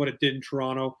seen what it did in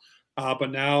Toronto.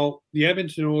 But now the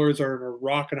Edmonton Oilers are in a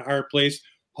rock and a hard place.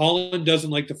 Holland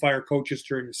doesn't like to fire coaches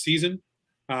during the season.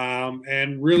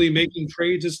 And really making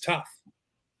trades is tough.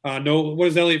 What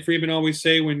does Elliot Friedman always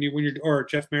say or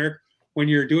Jeff Merrick? When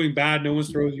you're doing bad, no one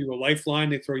throws you a lifeline.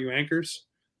 They throw you anchors.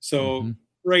 So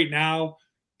right now,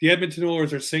 the Edmonton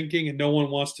Oilers are sinking and no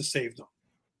one wants to save them.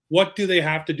 What do they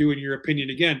have to do, in your opinion?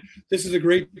 Again, this is a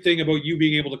great thing about you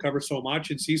being able to cover so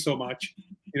much and see so much.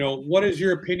 What is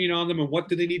your opinion on them and what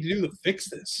do they need to do to fix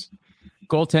this?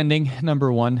 Goaltending,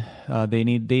 number one. They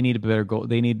need a better goal.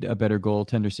 They need a better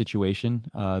goaltender situation.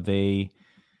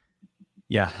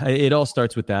 It all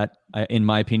starts with that, in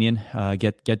my opinion.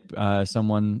 Get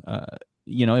someone,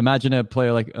 imagine a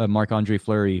player like Marc-Andre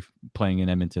Fleury playing in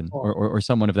Edmonton, or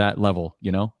someone of that level,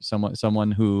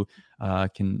 someone who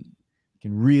can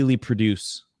really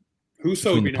produce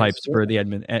between the pipes for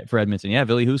Edmonton. Yeah,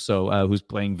 Ville Husso, who's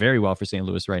playing very well for St.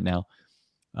 Louis right now.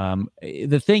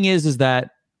 The thing is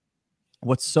that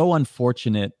what's so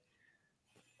unfortunate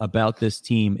about this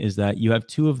team is that you have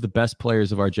two of the best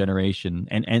players of our generation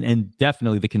and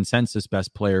definitely the consensus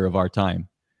best player of our time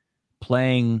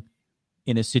playing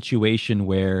in a situation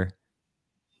where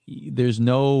there's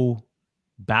no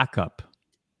backup,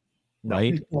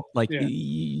 right?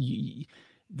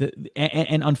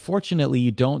 And unfortunately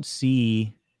you don't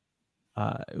see,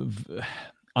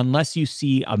 unless you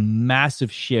see a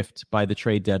massive shift by the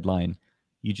trade deadline,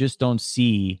 you just don't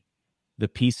see the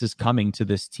pieces coming to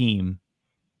this team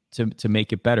to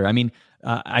make it better. I mean,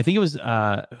 I think it was,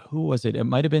 who was it? It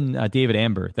might have been David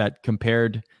Amber that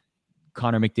compared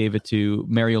Connor McDavid to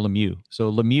Mario Lemieux. So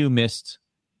Lemieux missed,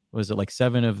 was it like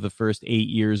 7 of the first 8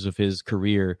 years of his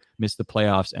career, missed the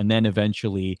playoffs. And then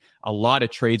eventually a lot of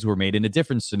trades were made in a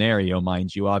different scenario,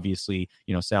 mind you, obviously,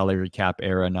 salary cap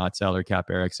era, not salary cap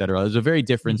era, et cetera. It was a very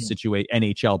different situation,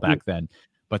 NHL back then.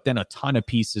 But then a ton of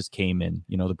pieces came in,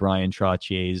 the Brian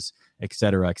Trottiers, et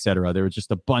cetera, et cetera. There were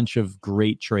just a bunch of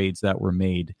great trades that were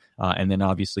made. And then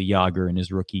obviously Jágr in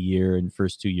his rookie year and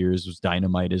first 2 years was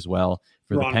dynamite as well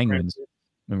for the Penguins.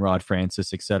 And Rod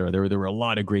Francis, et cetera. There were a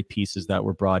lot of great pieces that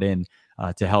were brought in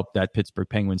to help that Pittsburgh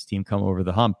Penguins team come over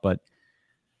the hump. But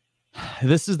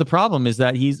this is the problem, is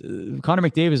that Connor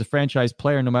McDavid is a franchise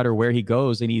player no matter where he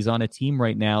goes. And he's on a team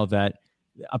right now that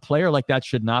a player like that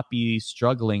should not be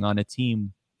struggling on a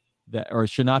team or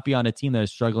should not be on a team that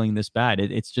is struggling this bad.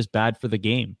 It's just bad for the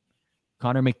game.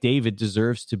 Connor McDavid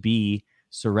deserves to be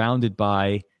surrounded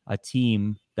by a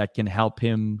team that can help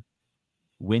him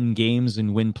win games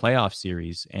and win playoff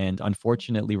series. And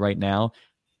unfortunately, right now,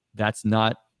 that's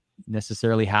not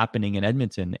necessarily happening in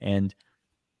Edmonton. And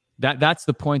that's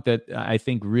the point that I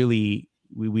think really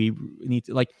we need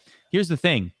to, like, here's the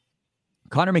thing.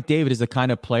 Connor McDavid is the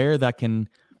kind of player that can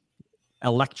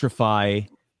electrify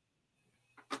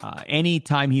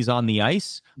anytime he's on the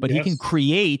ice, but he can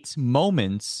create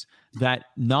moments that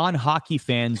non-hockey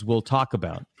fans will talk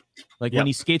about. Like when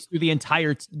he skates through the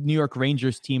entire New York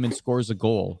Rangers team and scores a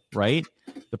goal, right?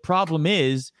 The problem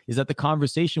is that the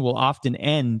conversation will often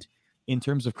end in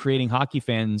terms of creating hockey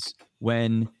fans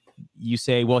when you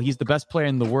say, well, he's the best player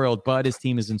in the world, but his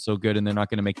team isn't so good and they're not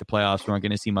going to make the playoffs. We aren't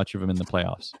going to see much of him in the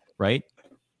playoffs, right?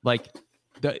 Like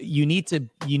you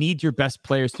need your best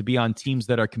players to be on teams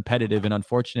that are competitive, and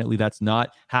unfortunately, that's not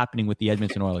happening with the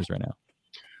Edmonton Oilers right now.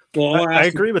 Well, I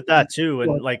agree with that too,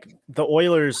 and like the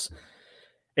Oilers,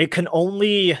 it can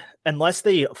only, unless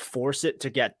they force it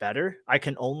to get better, I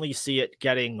can only see it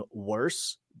getting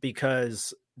worse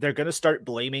because they're going to start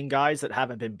blaming guys that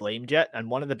haven't been blamed yet. And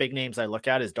one of the big names I look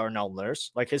at is Darnell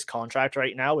Nurse. Like his contract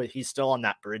right now, he's still on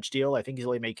that bridge deal. I think he's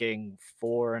only making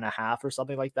 4.5 or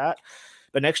something like that.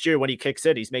 But next year when he kicks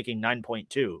in, he's making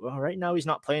 9.2. Well, right now he's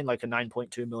not playing like a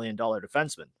 $9.2 million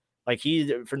defenseman. Like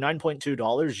for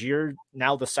 $9.2, you're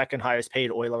now the second highest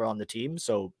paid Oiler on the team.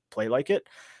 So play like it.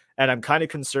 And I'm kind of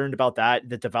concerned about that.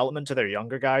 The development to their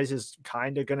younger guys is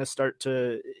kind of going to start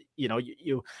to,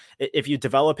 if you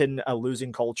develop in a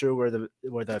losing culture where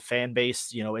the fan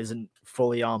base, isn't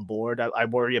fully on board, I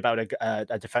worry about a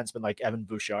defenseman like Evan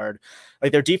Bouchard.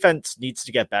 Like their defense needs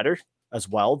to get better as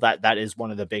well. That is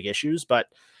one of the big issues, but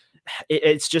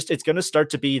it's going to start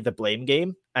to be the blame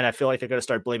game. And I feel like they're going to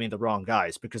start blaming the wrong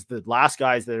guys because the last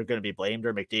guys that are going to be blamed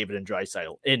are McDavid and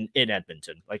Draisaitl in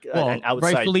Edmonton. Like, and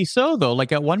outside, rightfully so though.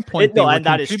 Like at one point they were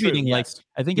contributing, true, like, yes.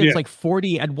 I think it's like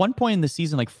 40 at one point in the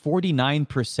season, like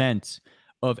 49%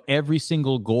 of every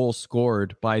single goal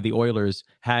scored by the Oilers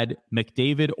had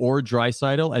McDavid or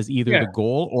Draisaitl as either the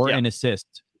goal or an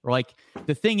assist. Like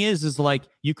the thing is like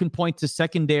you can point to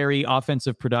secondary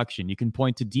offensive production, you can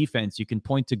point to defense, you can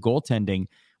point to goaltending.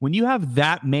 When you have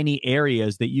that many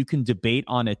areas that you can debate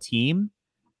on a team,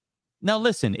 now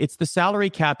listen, it's the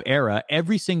salary cap era.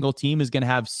 Every single team is going to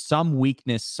have some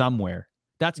weakness somewhere.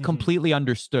 That's completely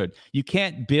understood. You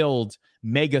can't build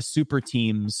mega super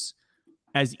teams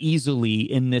as easily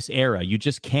in this era. You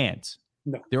just can't.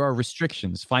 No. There are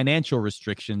restrictions, financial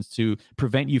restrictions to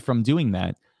prevent you from doing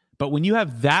that. But when you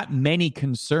have that many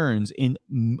concerns in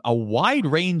a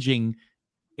wide-ranging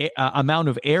amount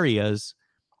of areas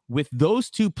with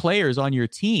those two players on your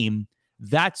team,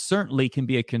 that certainly can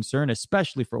be a concern,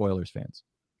 especially for Oilers fans.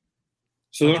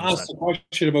 So to ask the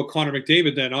question about Connor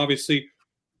McDavid then, obviously,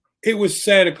 it was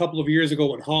said a couple of years ago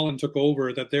when Holland took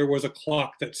over that there was a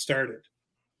clock that started.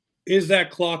 Is that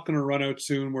clock going to run out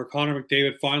soon where Connor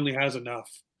McDavid finally has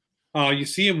enough? You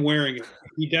see him wearing it.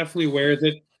 He definitely wears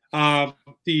it.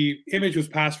 The image was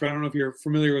passed around. I don't know if you're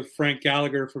familiar with Frank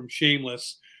Gallagher from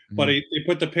Shameless, but they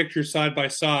put the pictures side by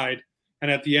side, and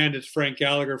at the end it's Frank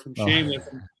Gallagher from Shameless.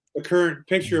 And the current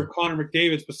picture of Connor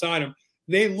McDavid's beside him.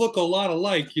 They look a lot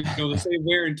alike, the same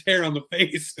wear and tear on the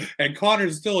face. And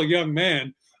Connor's still a young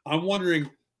man. I'm wondering,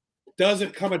 does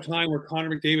it come a time where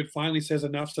Connor McDavid finally says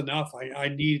enough's enough? I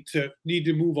need to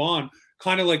move on.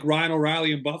 Kind of like Ryan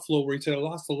O'Reilly in Buffalo, where he said, I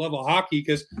lost the love of hockey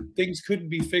because things couldn't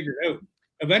be figured out.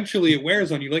 Eventually it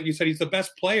wears on you. Like you said, he's the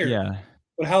best player. Yeah.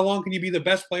 But how long can you be the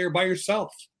best player by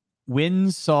yourself?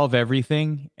 Wins solve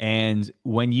everything. And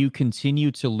when you continue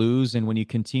to lose and when you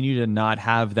continue to not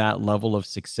have that level of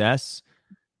success,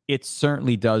 it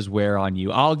certainly does wear on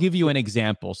you. I'll give you an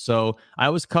example. So I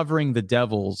was covering the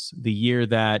Devils the year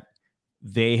that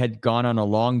they had gone on a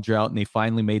long drought and they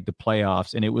finally made the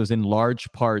playoffs. And it was in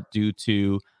large part due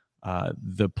to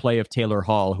the play of Taylor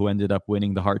Hall, who ended up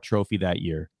winning the Hart Trophy that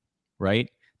year.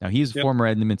 Right now, he's a former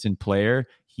Edmonton player.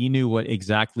 He knew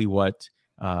exactly what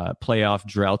playoff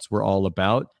droughts were all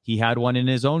about. He had one in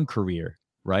his own career,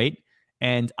 right?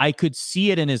 And I could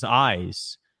see it in his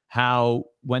eyes how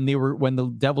when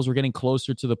the Devils were getting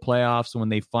closer to the playoffs, when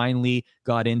they finally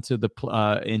got into the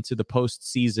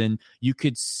postseason, you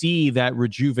could see that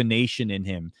rejuvenation in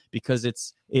him because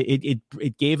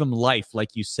it gave him life,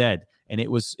 like you said, and it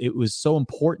was so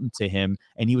important to him,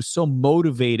 and he was so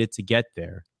motivated to get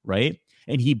there. Right.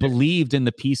 And he believed in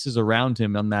the pieces around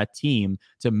him on that team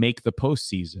to make the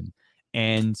postseason.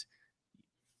 And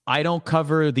I don't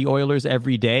cover the Oilers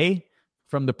every day.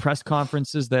 From the press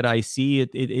conferences that I see,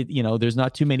 there's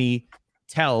not too many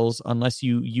tells unless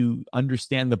you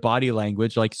understand the body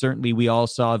language. Like certainly we all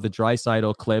saw the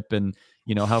Draisaitl clip and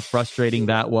how frustrating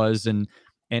that was, and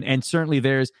certainly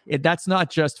that's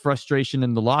not just frustration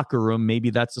in the locker room. Maybe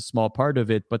that's a small part of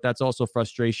it, but that's also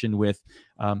frustration with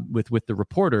the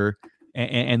reporter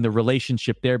and the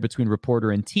relationship there between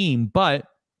reporter and team. But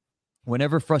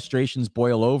whenever frustrations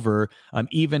boil over,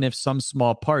 even if some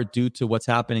small part due to what's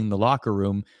happening in the locker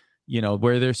room,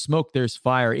 where there's smoke, there's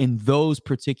fire in those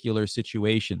particular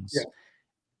situations. Yeah.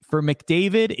 For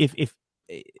McDavid, if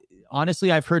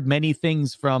honestly, I've heard many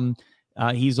things from,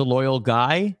 he's a loyal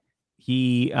guy.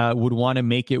 He would want to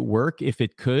make it work if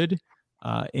it could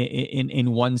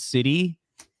in one city.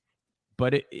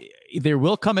 But there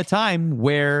will come a time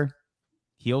where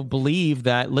he'll believe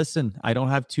that, listen, I don't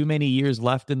have too many years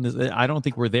left in this. I don't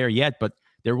think we're there yet, but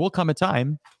there will come a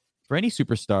time for any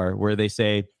superstar where they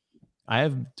say,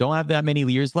 don't have that many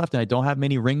years left and I don't have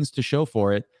many rings to show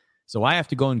for it. So I have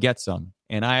to go and get some,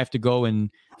 and I have to go and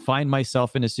find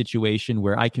myself in a situation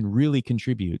where I can really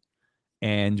contribute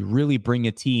and really bring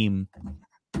a team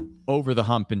over the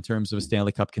hump in terms of a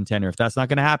Stanley Cup contender. If that's not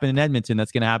going to happen in Edmonton,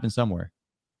 that's going to happen somewhere.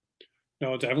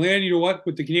 No, definitely. And you know what?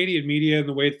 With the Canadian media and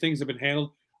the way things have been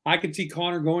handled, I could see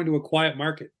Connor going to a quiet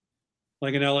market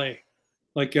like in LA,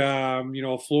 like,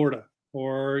 Florida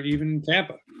or even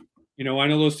Tampa. I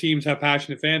know those teams have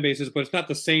passionate fan bases, but it's not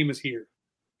the same as here.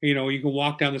 You can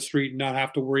walk down the street and not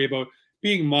have to worry about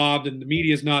being mobbed, and the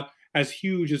media is not as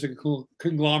huge as a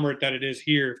conglomerate that it is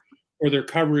here, where they're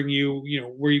covering you,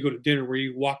 where you go to dinner, where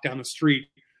you walk down the street,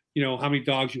 how many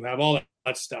dogs you have, all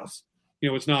that stuff.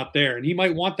 It's not there. And he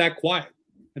might want that quiet,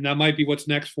 and that might be what's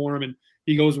next for him. And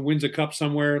he goes and wins a cup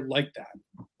somewhere like that,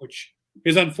 which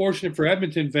is unfortunate for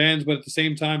Edmonton fans. But at the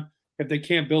same time, if they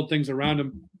can't build things around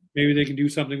him, maybe they can do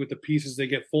something with the pieces they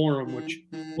get for him, which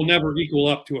will never equal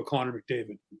up to a Connor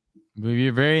McDavid. It'll be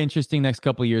a very interesting next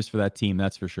couple of years for that team,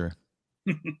 that's for sure.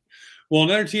 Well,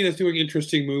 another team that's doing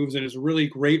interesting moves, and is a really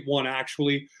great one,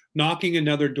 actually, knocking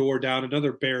another door down,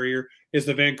 another barrier, is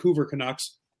the Vancouver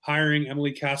Canucks hiring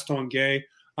Emily Castonguay.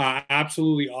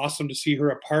 Absolutely awesome to see her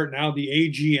a part now, the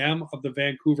AGM of the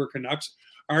Vancouver Canucks.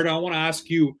 Arda, I want to ask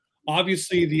you,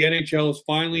 obviously the NHL is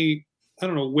finally,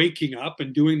 waking up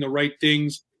and doing the right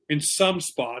things in some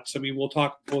spots. I mean, we'll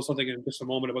talk about something in just a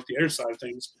moment about the other side of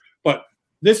things, but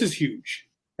this is huge.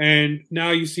 And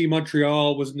now you see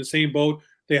Montreal was in the same boat.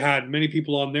 They had many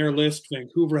people on their list.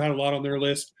 Vancouver had a lot on their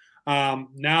list.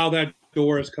 Now that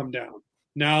door has come down.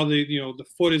 Now the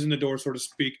foot is in the door, so to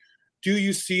speak. Do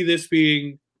you see this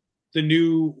being the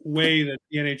new way that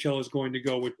the NHL is going to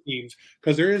go with teams?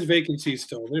 Because there is vacancies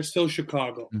still. There's still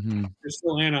Chicago. Mm-hmm. There's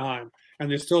still Anaheim. And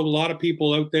there's still a lot of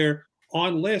people out there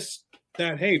on lists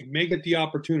that, hey, may get the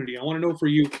opportunity. I want to know for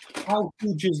you, how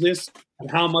huge is this and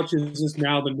how much is this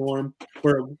now the norm,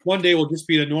 where one day will just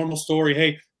be the normal story,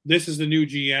 hey, this is the new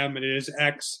GM and it is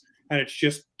X, and it's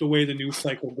just the way the news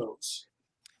cycle goes.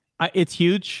 It's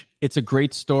huge. It's a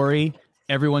great story.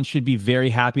 Everyone should be very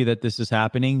happy that this is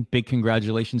happening. Big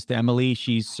congratulations to Emily.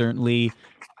 She's certainly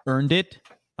earned it.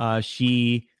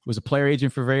 She was a player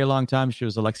agent for a very long time. She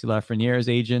was Alexis Lafreniere's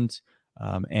agent,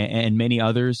 and many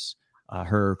others.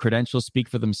 Her credentials speak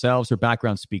for themselves. Her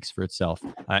background speaks for itself.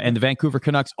 And the Vancouver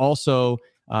Canucks also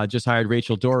just hired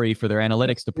Rachel Dory for their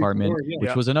analytics department,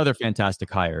 which was another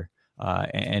fantastic hire.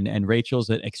 And Rachel's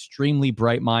an extremely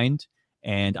bright mind.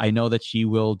 And I know that she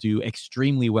will do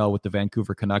extremely well with the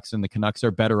Vancouver Canucks, and the Canucks are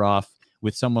better off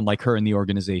with someone like her in the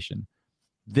organization.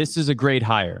 This is a great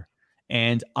hire.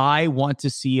 And I want to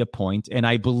see a point, and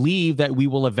I believe that we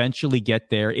will eventually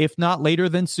get there, if not later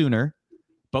than sooner,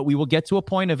 but we will get to a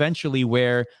point eventually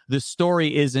where the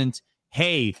story isn't,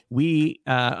 hey, we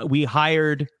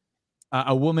hired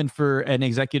a woman for an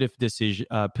executive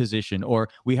position, or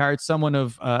we hired someone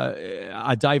of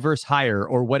a diverse hire,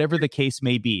 or whatever the case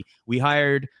may be. We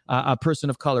hired a person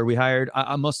of color. We hired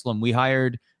a Muslim. We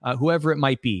hired whoever it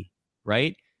might be,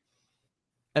 right?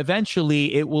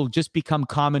 Eventually, it will just become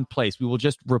commonplace. We will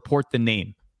just report the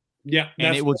name. Yeah.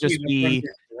 And it will just be,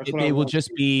 it will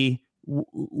just be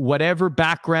whatever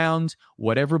background,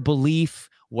 whatever belief,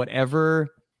 whatever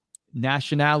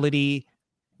nationality,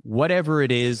 whatever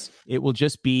it is, it will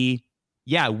just be,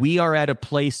 we are at a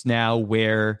place now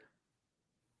where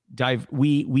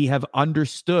we have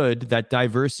understood that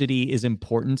diversity is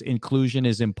important, inclusion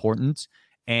is important,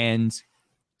 and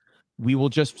we will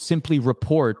just simply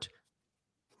report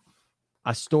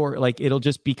a story. Like, it'll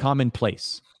just be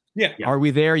commonplace. Yeah. Are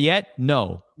we there yet?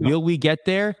 No. Will we get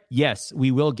there? Yes,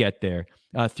 we will get there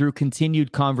through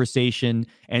continued conversation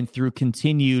and through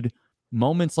continued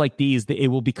moments like these. It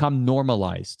will become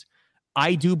normalized.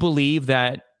 I do believe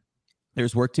that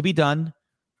there's work to be done.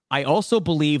 I also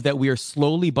believe that we are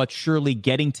slowly but surely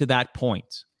getting to that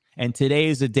point. And today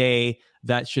is a day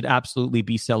that should absolutely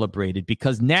be celebrated,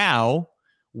 because now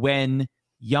when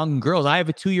young girls, I have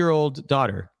a 2-year-old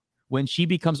daughter, when she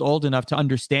becomes old enough to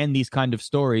understand these kind of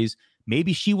stories,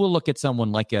 maybe she will look at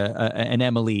someone like an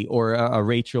Emily or a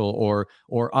Rachel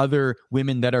or other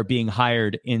women that are being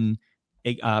hired in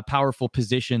powerful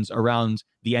positions around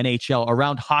the NHL,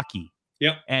 around hockey,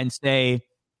 and say,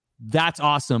 that's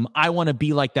awesome. I want to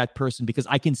be like that person because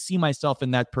I can see myself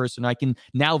in that person. I can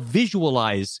now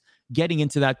visualize getting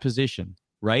into that position,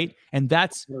 right? And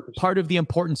that's 100%. Part of the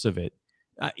importance of it.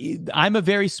 I'm a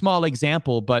very small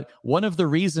example, but one of the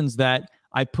reasons that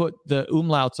I put the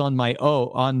umlauts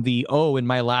on the O in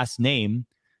my last name,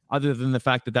 other than the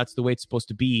fact that that's the way it's supposed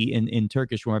to be in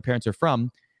Turkish, where my parents are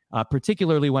from,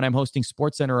 particularly when I'm hosting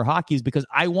SportsCenter or hockey, is because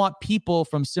I want people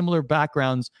from similar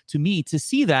backgrounds to me to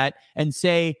see that and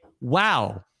say,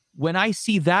 wow, when I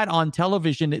see that on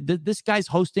television, this guy's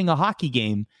hosting a hockey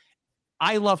game.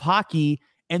 I love hockey,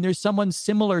 and there's someone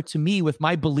similar to me with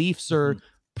my beliefs or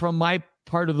from my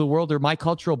part of the world or my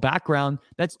cultural background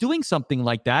that's doing something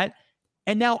like that.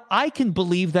 And now I can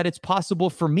believe that it's possible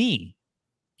for me,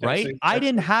 right? I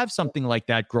didn't have something like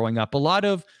that growing up. A lot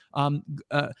of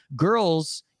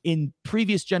girls in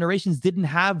previous generations didn't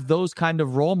have those kind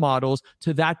of role models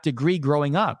to that degree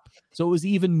growing up. So it was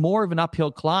even more of an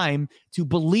uphill climb to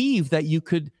believe that you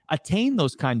could attain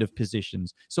those kind of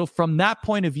positions. So from that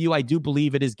point of view, I do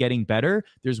believe it is getting better.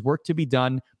 There's work to be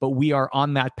done, but we are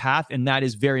on that path, and that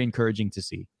is very encouraging to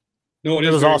see. No,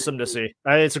 it was awesome to see.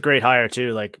 It's a great hire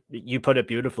too. Like you put it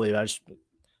beautifully.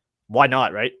 Why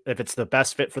not, right? If it's the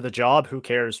best fit for the job, who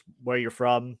cares where you're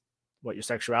from, what your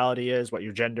sexuality is, what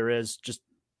your gender is? Just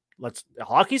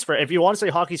if you want to say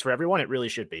hockey's for everyone, it really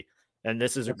should be. And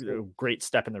this is a great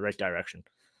step in the right direction.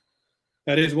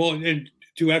 That is, well, and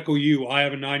to echo you, I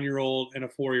have a 9-year-old and a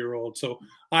 4-year-old. So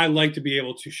I like to be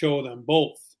able to show them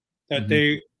both that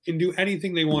they can do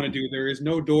anything they want to do. There is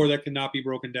no door that cannot be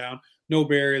broken down, no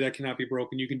barrier that cannot be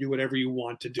broken. You can do whatever you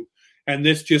want to do. And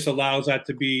this just allows that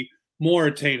to be more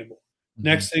attainable.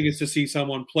 Next thing is to see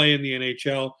someone play in the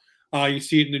NHL. You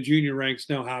see it in the junior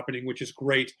ranks now happening, which is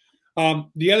great.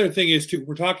 The other thing is, too,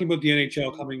 we're talking about the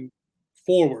NHL coming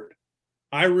forward.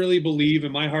 I really believe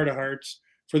in my heart of hearts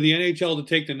for the NHL to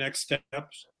take the next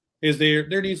steps is there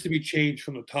needs to be change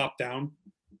from the top down.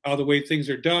 The way things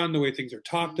are done, the way things are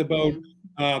talked about,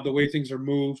 the way things are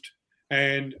moved,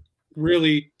 and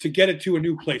really to get it to a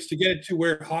new place, to get it to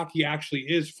where hockey actually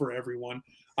is for everyone.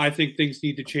 I think things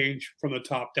need to change from the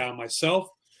top down myself,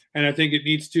 and I think it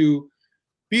needs to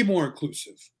be more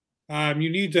inclusive. You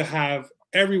need to have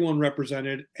everyone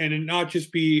represented and it not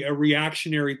just be a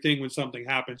reactionary thing when something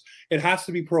happens. It has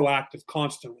to be proactive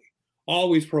constantly,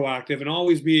 always proactive, and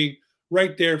always being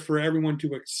right there for everyone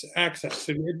to access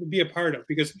and be a part of.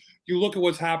 Because you look at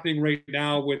what's happening right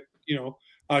now with,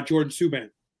 Jordan Subban.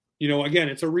 Again,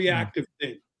 it's a reactive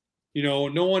thing.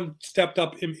 No one stepped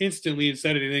up instantly and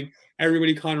said anything.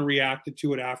 Everybody kind of reacted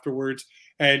to it afterwards.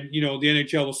 And, the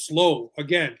NHL was slow,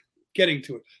 again, getting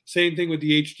to it. Same thing with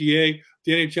the HDA.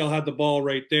 The NHL had the ball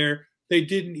right there. They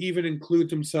didn't even include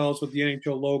themselves with the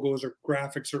NHL logos or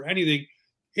graphics or anything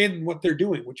in what they're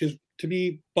doing, which is, to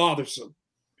me, bothersome.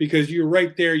 Because you're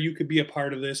right there. You could be a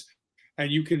part of this, and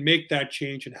you can make that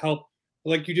change and help,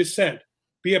 like you just said,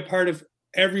 be a part of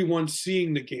everyone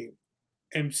seeing the game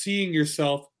and seeing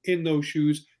yourself in those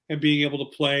shoes and being able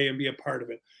to play and be a part of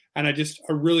it. And I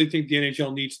really think the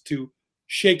NHL needs to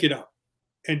shake it up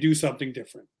and do something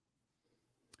different.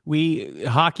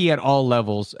 Hockey at all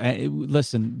levels.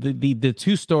 Listen, the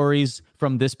two stories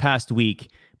from this past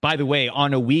week, by the way,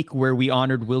 on a week where we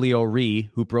honored Willie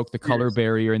O'Ree, who broke the color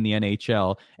barrier in the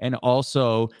NHL. And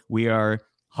also we are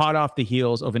hot off the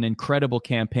heels of an incredible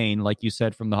campaign, like you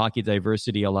said, from the Hockey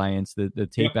Diversity Alliance, the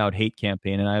Tape Out Hate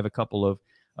campaign. And I have a couple of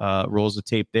rolls of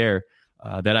tape there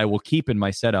that I will keep in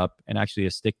my setup, and actually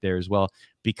a stick there as well,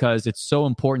 because it's so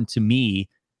important to me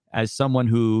as someone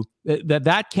who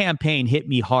that campaign hit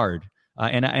me hard.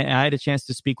 And I had a chance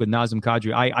to speak with Nazem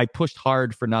Kadri. I pushed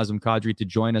hard for Nazem Kadri to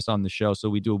join us on the show. So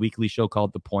we do a weekly show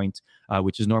called The Point,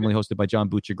 which is normally hosted by John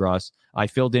Buchagras. I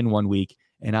filled in one week,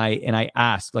 and I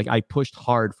asked, I pushed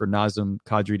hard for Nazem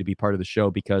Kadri to be part of the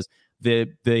show, because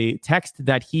the text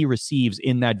that he receives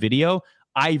in that video,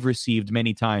 I've received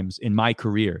many times in my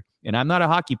career. And I'm not a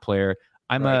hockey player.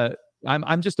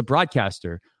 I'm just a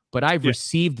broadcaster, but I've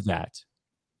received that.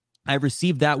 I've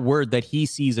received that word that he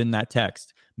sees in that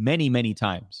text many, many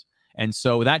times. And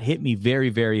so that hit me very,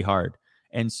 very hard.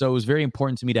 And so it was very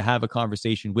important to me to have a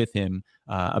conversation with him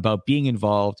about being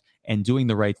involved and doing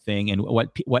the right thing and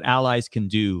what allies can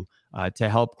do to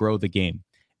help grow the game.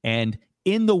 And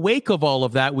in the wake of all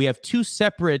of that, we have two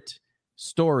separate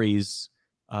stories.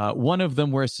 One of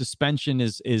them where suspension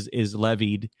is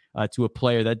levied to a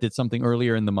player that did something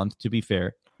earlier in the month, to be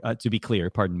clear,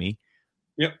 pardon me.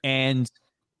 Yep. And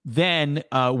then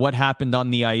what happened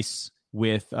on the ice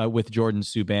with Jordan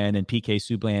Subban and PK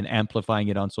Subban amplifying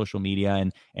it on social media,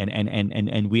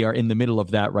 and we are in the middle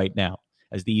of that right now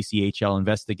as the ECHL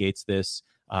investigates this,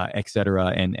 et cetera.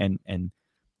 And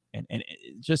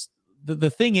just the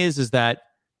thing is that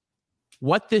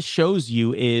what this shows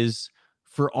you is,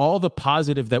 for all the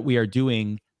positive that we are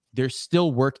doing, there's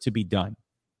still work to be done.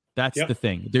 That's the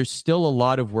thing. There's still a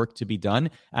lot of work to be done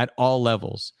at all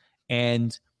levels.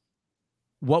 And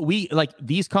what we like,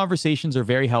 these conversations are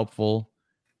very helpful.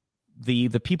 The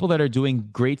people that are doing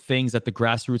great things at the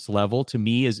grassroots level, to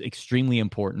me, is extremely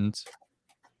important.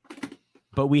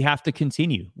 But we have to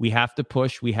continue. We have to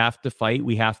push. We have to fight.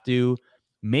 We have to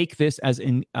make this as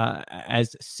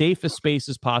safe a space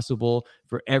as possible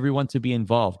for everyone to be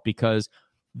involved, because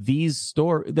PK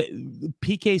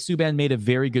Subban made a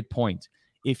very good point.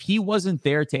 If he wasn't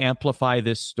there to amplify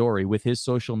this story with his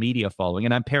social media following,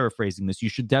 and I'm paraphrasing this, you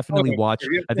should definitely watch.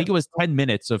 I think it was 10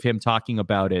 minutes of him talking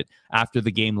about it after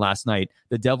the game last night.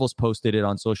 The Devils posted it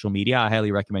on social media. I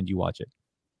highly recommend you watch it.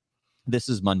 This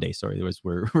is Monday. Sorry,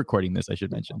 we're recording this. I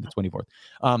should mention the 24th.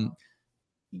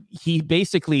 He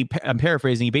basically, I'm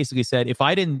paraphrasing, he basically said, if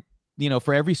I didn't,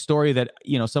 for every story that,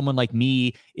 someone like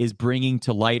me is bringing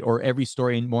to light, or every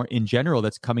story more in general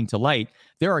that's coming to light,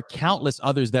 there are countless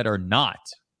others that are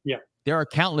not. Yeah. There are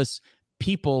countless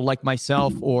people like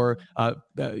myself, or,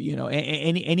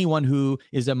 anyone who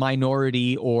is a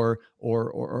minority or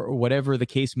whatever the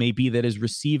case may be, that is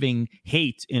receiving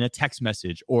hate in a text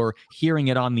message, or hearing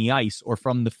it on the ice, or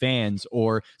from the fans,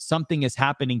 or something is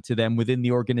happening to them within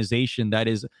the organization that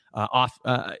is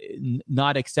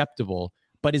not acceptable,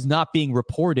 but is not being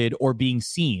reported or being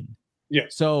seen. Yeah.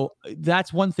 So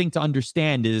that's one thing to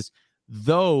understand, is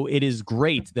though it is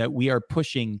great that we are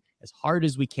pushing as hard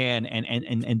as we can,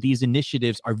 and these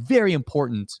initiatives are very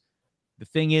important, the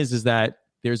thing is that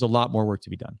there's a lot more work to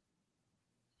be done.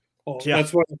 Oh, yeah.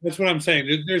 That's what I'm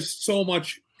saying. There's so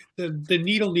much. The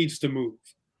needle needs to move.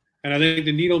 And I think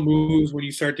the needle moves when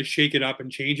you start to shake it up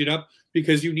and change it up,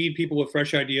 because you need people with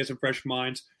fresh ideas and fresh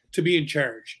minds to be in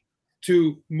charge,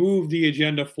 to move the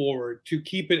agenda forward, to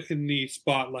keep it in the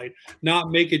spotlight, not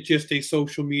make it just a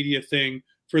social media thing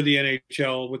for the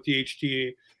NHL with the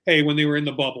HTA. Hey, when they were in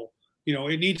the bubble,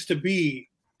 it needs to be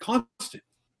constant.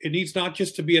 It needs not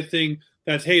just to be a thing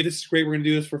that's, hey, this is great, we're going to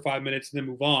do this for 5 minutes and then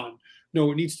move on.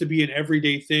 No, it needs to be an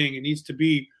everyday thing. It needs to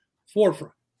be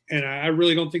forefront. And I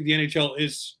really don't think the NHL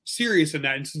is serious in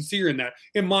that and sincere in that,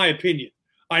 in my opinion.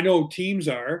 I know teams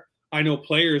are, I know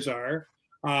players are,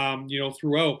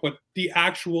 throughout, but the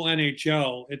actual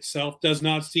NHL itself does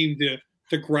not seem to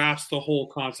grasp the whole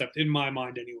concept, in my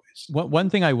mind anyways. One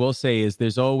thing I will say is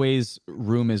there's always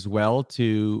room as well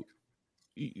to,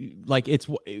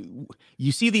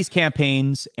 you see these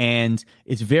campaigns, and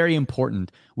it's very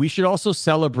important. We should also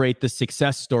celebrate the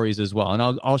success stories as well.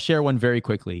 And I'll share one very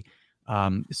quickly.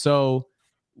 So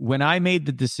when I made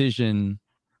the decision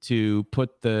to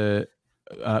put the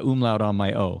umlaut on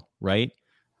my O, right?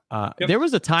 There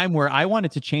was a time where I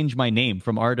wanted to change my name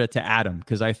from Arda to Adam,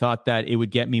 because I thought that it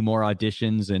would get me more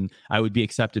auditions and I would be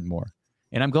accepted more.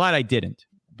 And I'm glad I didn't.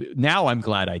 Now I'm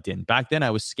glad I didn't. Back then I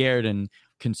was scared and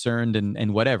concerned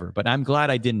and whatever, but I'm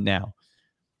glad I didn't now.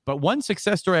 But one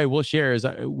success story I will share is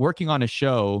working on a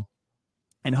show,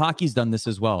 and hockey's done this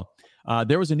as well.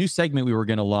 There was a new segment we were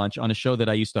going to launch on a show that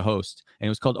I used to host, and it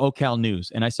was called Öcal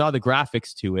News. And I saw the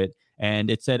graphics to it, and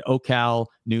it said Öcal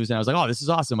News. And I was like, oh, this is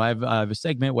awesome. I have a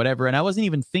segment, whatever. And I wasn't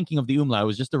even thinking of the umlaut. It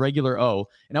was just a regular O.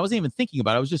 And I wasn't even thinking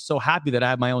about it. I was just so happy that I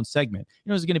had my own segment.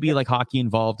 It was going to be like hockey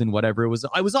involved and whatever. It was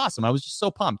awesome. I was just so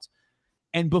pumped.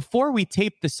 And before we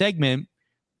taped the segment,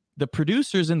 the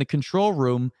producers in the control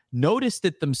room noticed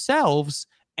it themselves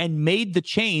and made the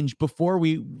change before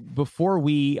we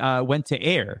went to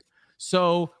air.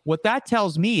 So what that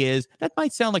tells me is, that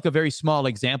might sound like a very small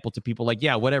example to people, like,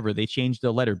 yeah, whatever, they changed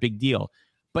the letter, big deal.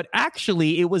 But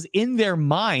actually, it was in their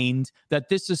mind that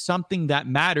this is something that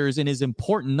matters and is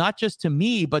important, not just to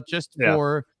me, but just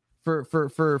for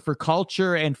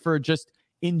culture and for just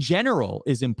in general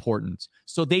is important.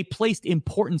 So they placed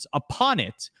importance upon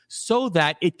it so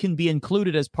that it can be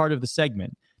included as part of the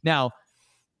segment. Now,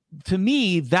 to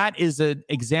me, that is an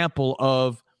example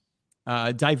of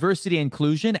diversity and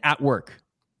inclusion at work.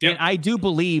 Yep. And I do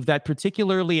believe that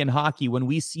particularly in hockey, when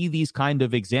we see these kind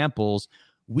of examples,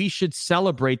 we should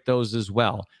celebrate those as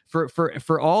well.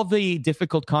 For all the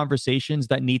difficult conversations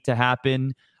that need to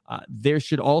happen, there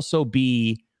should also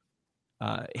be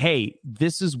hey,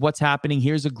 this is what's happening.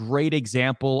 Here's a great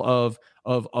example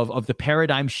of the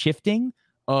paradigm shifting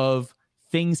of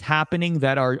things happening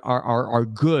that are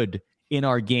good in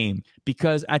our game.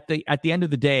 Because at the end of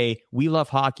the day, we love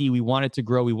hockey. We want it to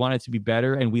grow. We want it to be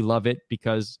better, and we love it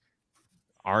because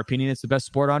our opinion, it's the best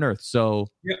sport on earth. So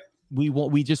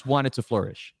we just want it to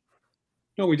flourish.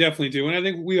 No, we definitely do. And I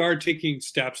think we are taking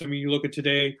steps. I mean, you look at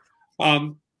today,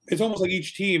 it's almost like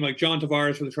each team, like John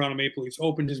Tavares for the Toronto Maple Leafs,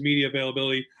 opened his media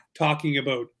availability talking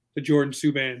about the Jordan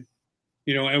Subban,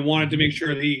 and wanted to make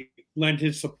sure that he lent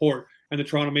his support, and the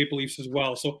Toronto Maple Leafs as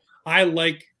well. So I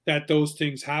like that those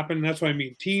things happen. And that's what I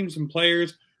mean. Teams and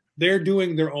players, they're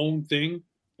doing their own thing,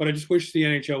 but I just wish the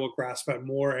NHL would grasp that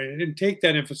more and take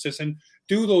that emphasis and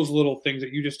do those little things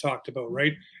that you just talked about,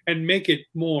 right? And make it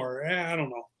more. I don't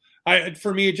know.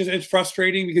 For me, it's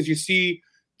frustrating because you see,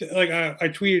 like I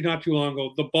tweeted not too long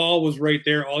ago, the ball was right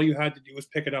there. All you had to do was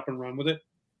pick it up and run with it.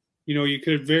 You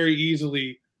could have very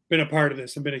easily been a part of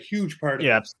this and been a huge part of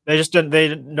this. They just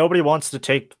didn't. Nobody wants to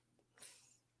take.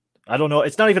 I don't know.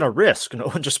 It's not even a risk. No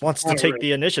one just wants to take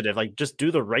the initiative. Like, just do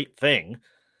the right thing.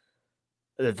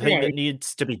 The thing that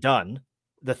needs to be done.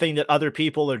 The thing that other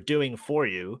people are doing for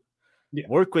you. Yeah.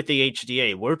 Work with the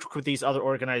HDA, work with these other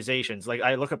organizations. Like,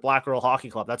 I look at Black Girl Hockey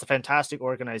Club. That's a fantastic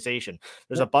organization.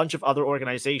 There's a bunch of other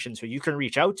organizations who you can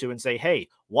reach out to and say, hey,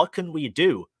 what can we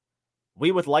do?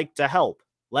 We would like to help.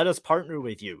 Let us partner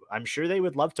with you. I'm sure they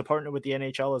would love to partner with the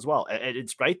NHL as well.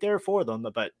 It's right there for them.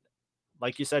 But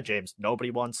like you said, James,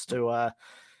 nobody wants to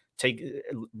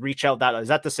reach out. Is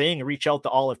that the saying? Reach out the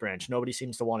olive branch. Nobody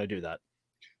seems to want to do that.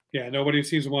 Yeah, nobody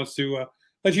seems to wants to.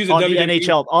 Let's use on the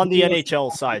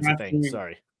NHL side of things.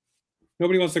 Sorry,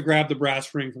 nobody wants to grab the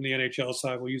brass ring from the NHL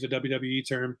side. We'll use a WWE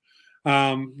term.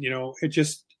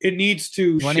 It needs to.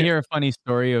 You want to hear a funny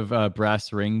story of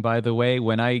brass ring? By the way,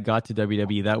 when I got to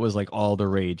WWE, that was like all the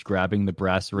rage, grabbing the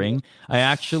brass ring. I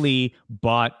actually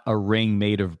bought a ring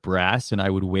made of brass, and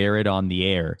I would wear it on the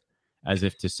air, as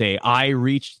if to say, "I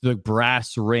reached the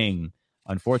brass ring."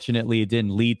 Unfortunately, it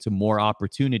didn't lead to more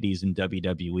opportunities in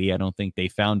WWE. I don't think they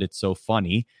found it so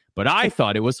funny, but I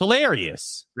thought it was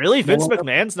hilarious. Really? Vince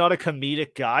McMahon's not a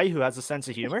comedic guy who has a sense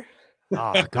of humor?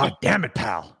 Oh, God damn it,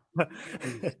 pal.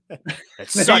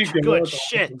 That's such good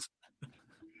shit.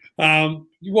 Well,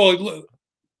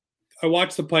 I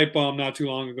watched the pipe bomb not too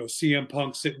long ago. CM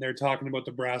Punk sitting there talking about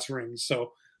the brass rings.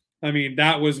 So, I mean,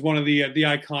 that was one of the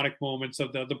iconic moments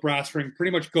of the brass ring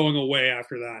pretty much going away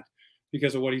after that,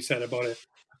 because of what he said about it.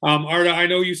 Arda, I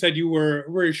know you said you were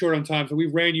very short on time, so we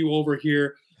ran you over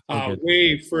here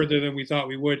way further than we thought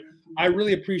we would. I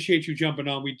really appreciate you jumping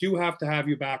on. We do have to have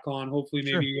you back on, hopefully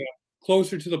maybe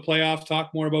closer to the playoffs,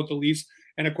 talk more about the Leafs.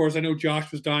 And, of course, I know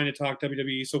Josh was dying to talk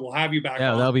WWE, so we'll have you back on.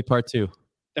 Yeah, that'll be part 2.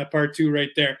 That part 2 right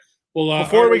there. Well,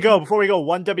 before we go,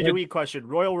 one WWE question.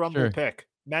 Royal Rumble pick.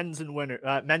 Men's and women's.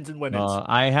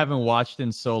 I haven't watched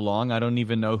in so long. I don't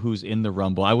even know who's in the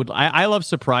Rumble. I love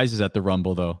surprises at the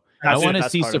Rumble, though. I want to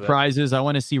see surprises. I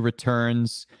want to see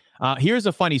returns. Here's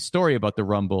a funny story about the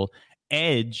Rumble.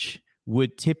 Edge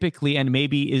would typically, and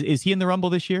maybe is he in the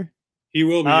Rumble this year? He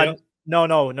will be.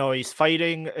 No. He's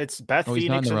fighting. It's Beth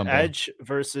Phoenix and Edge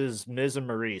versus Miz and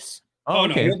Maurice. Oh,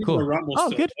 okay, no, cool.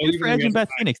 Good for Edge and Beth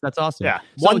Phoenix. That's awesome. Yeah,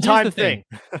 one-time thing.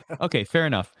 Okay, fair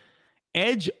enough.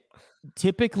 Edge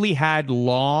typically had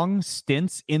long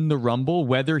stints in the Rumble,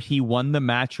 whether he won the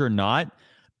match or not,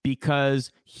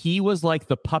 because he was like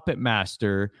the puppet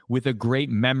master with a great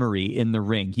memory in the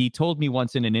ring. He told me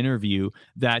once in an interview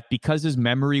that because his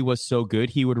memory was so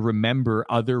good, he would remember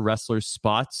other wrestlers'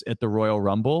 spots at the Royal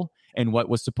Rumble and what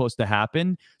was supposed to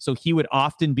happen. So he would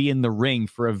often be in the ring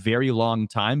for a very long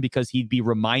time because he'd be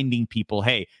reminding people,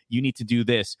 hey, you need to do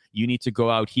this. You need to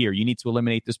go out here. You need to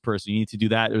eliminate this person. You need to do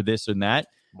that or this and that.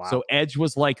 Wow. So Edge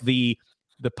was like the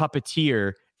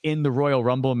puppeteer in the Royal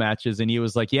Rumble matches. And he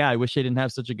was like, yeah, I wish I didn't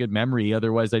have such a good memory.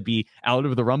 Otherwise, I'd be out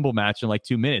of the Rumble match in like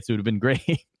 2 minutes. It would have been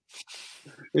great.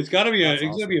 It's got to be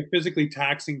a physically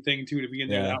taxing thing, too, to be in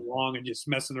there that long and just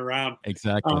messing around.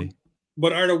 Exactly.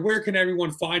 But Arda, where can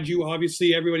everyone find you?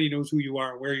 Obviously, everybody knows who you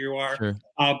are and where you are. Sure.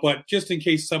 But just in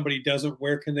case somebody doesn't,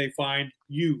 where can they find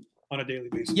you on a daily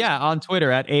basis? Yeah, on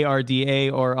Twitter at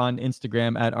ARDA or on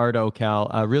Instagram at Arda Öcal.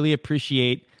 I really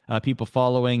appreciate people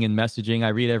following and messaging. I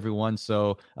read everyone.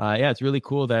 So, it's really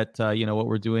cool that, what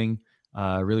we're doing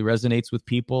really resonates with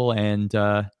people. And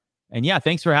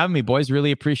thanks for having me, boys.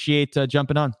 Really appreciate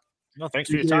jumping on. No, thanks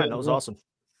for your time. That was awesome.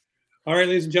 All right,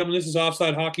 ladies and gentlemen, this is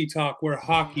Offside Hockey Talk, where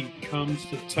hockey comes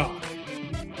to talk.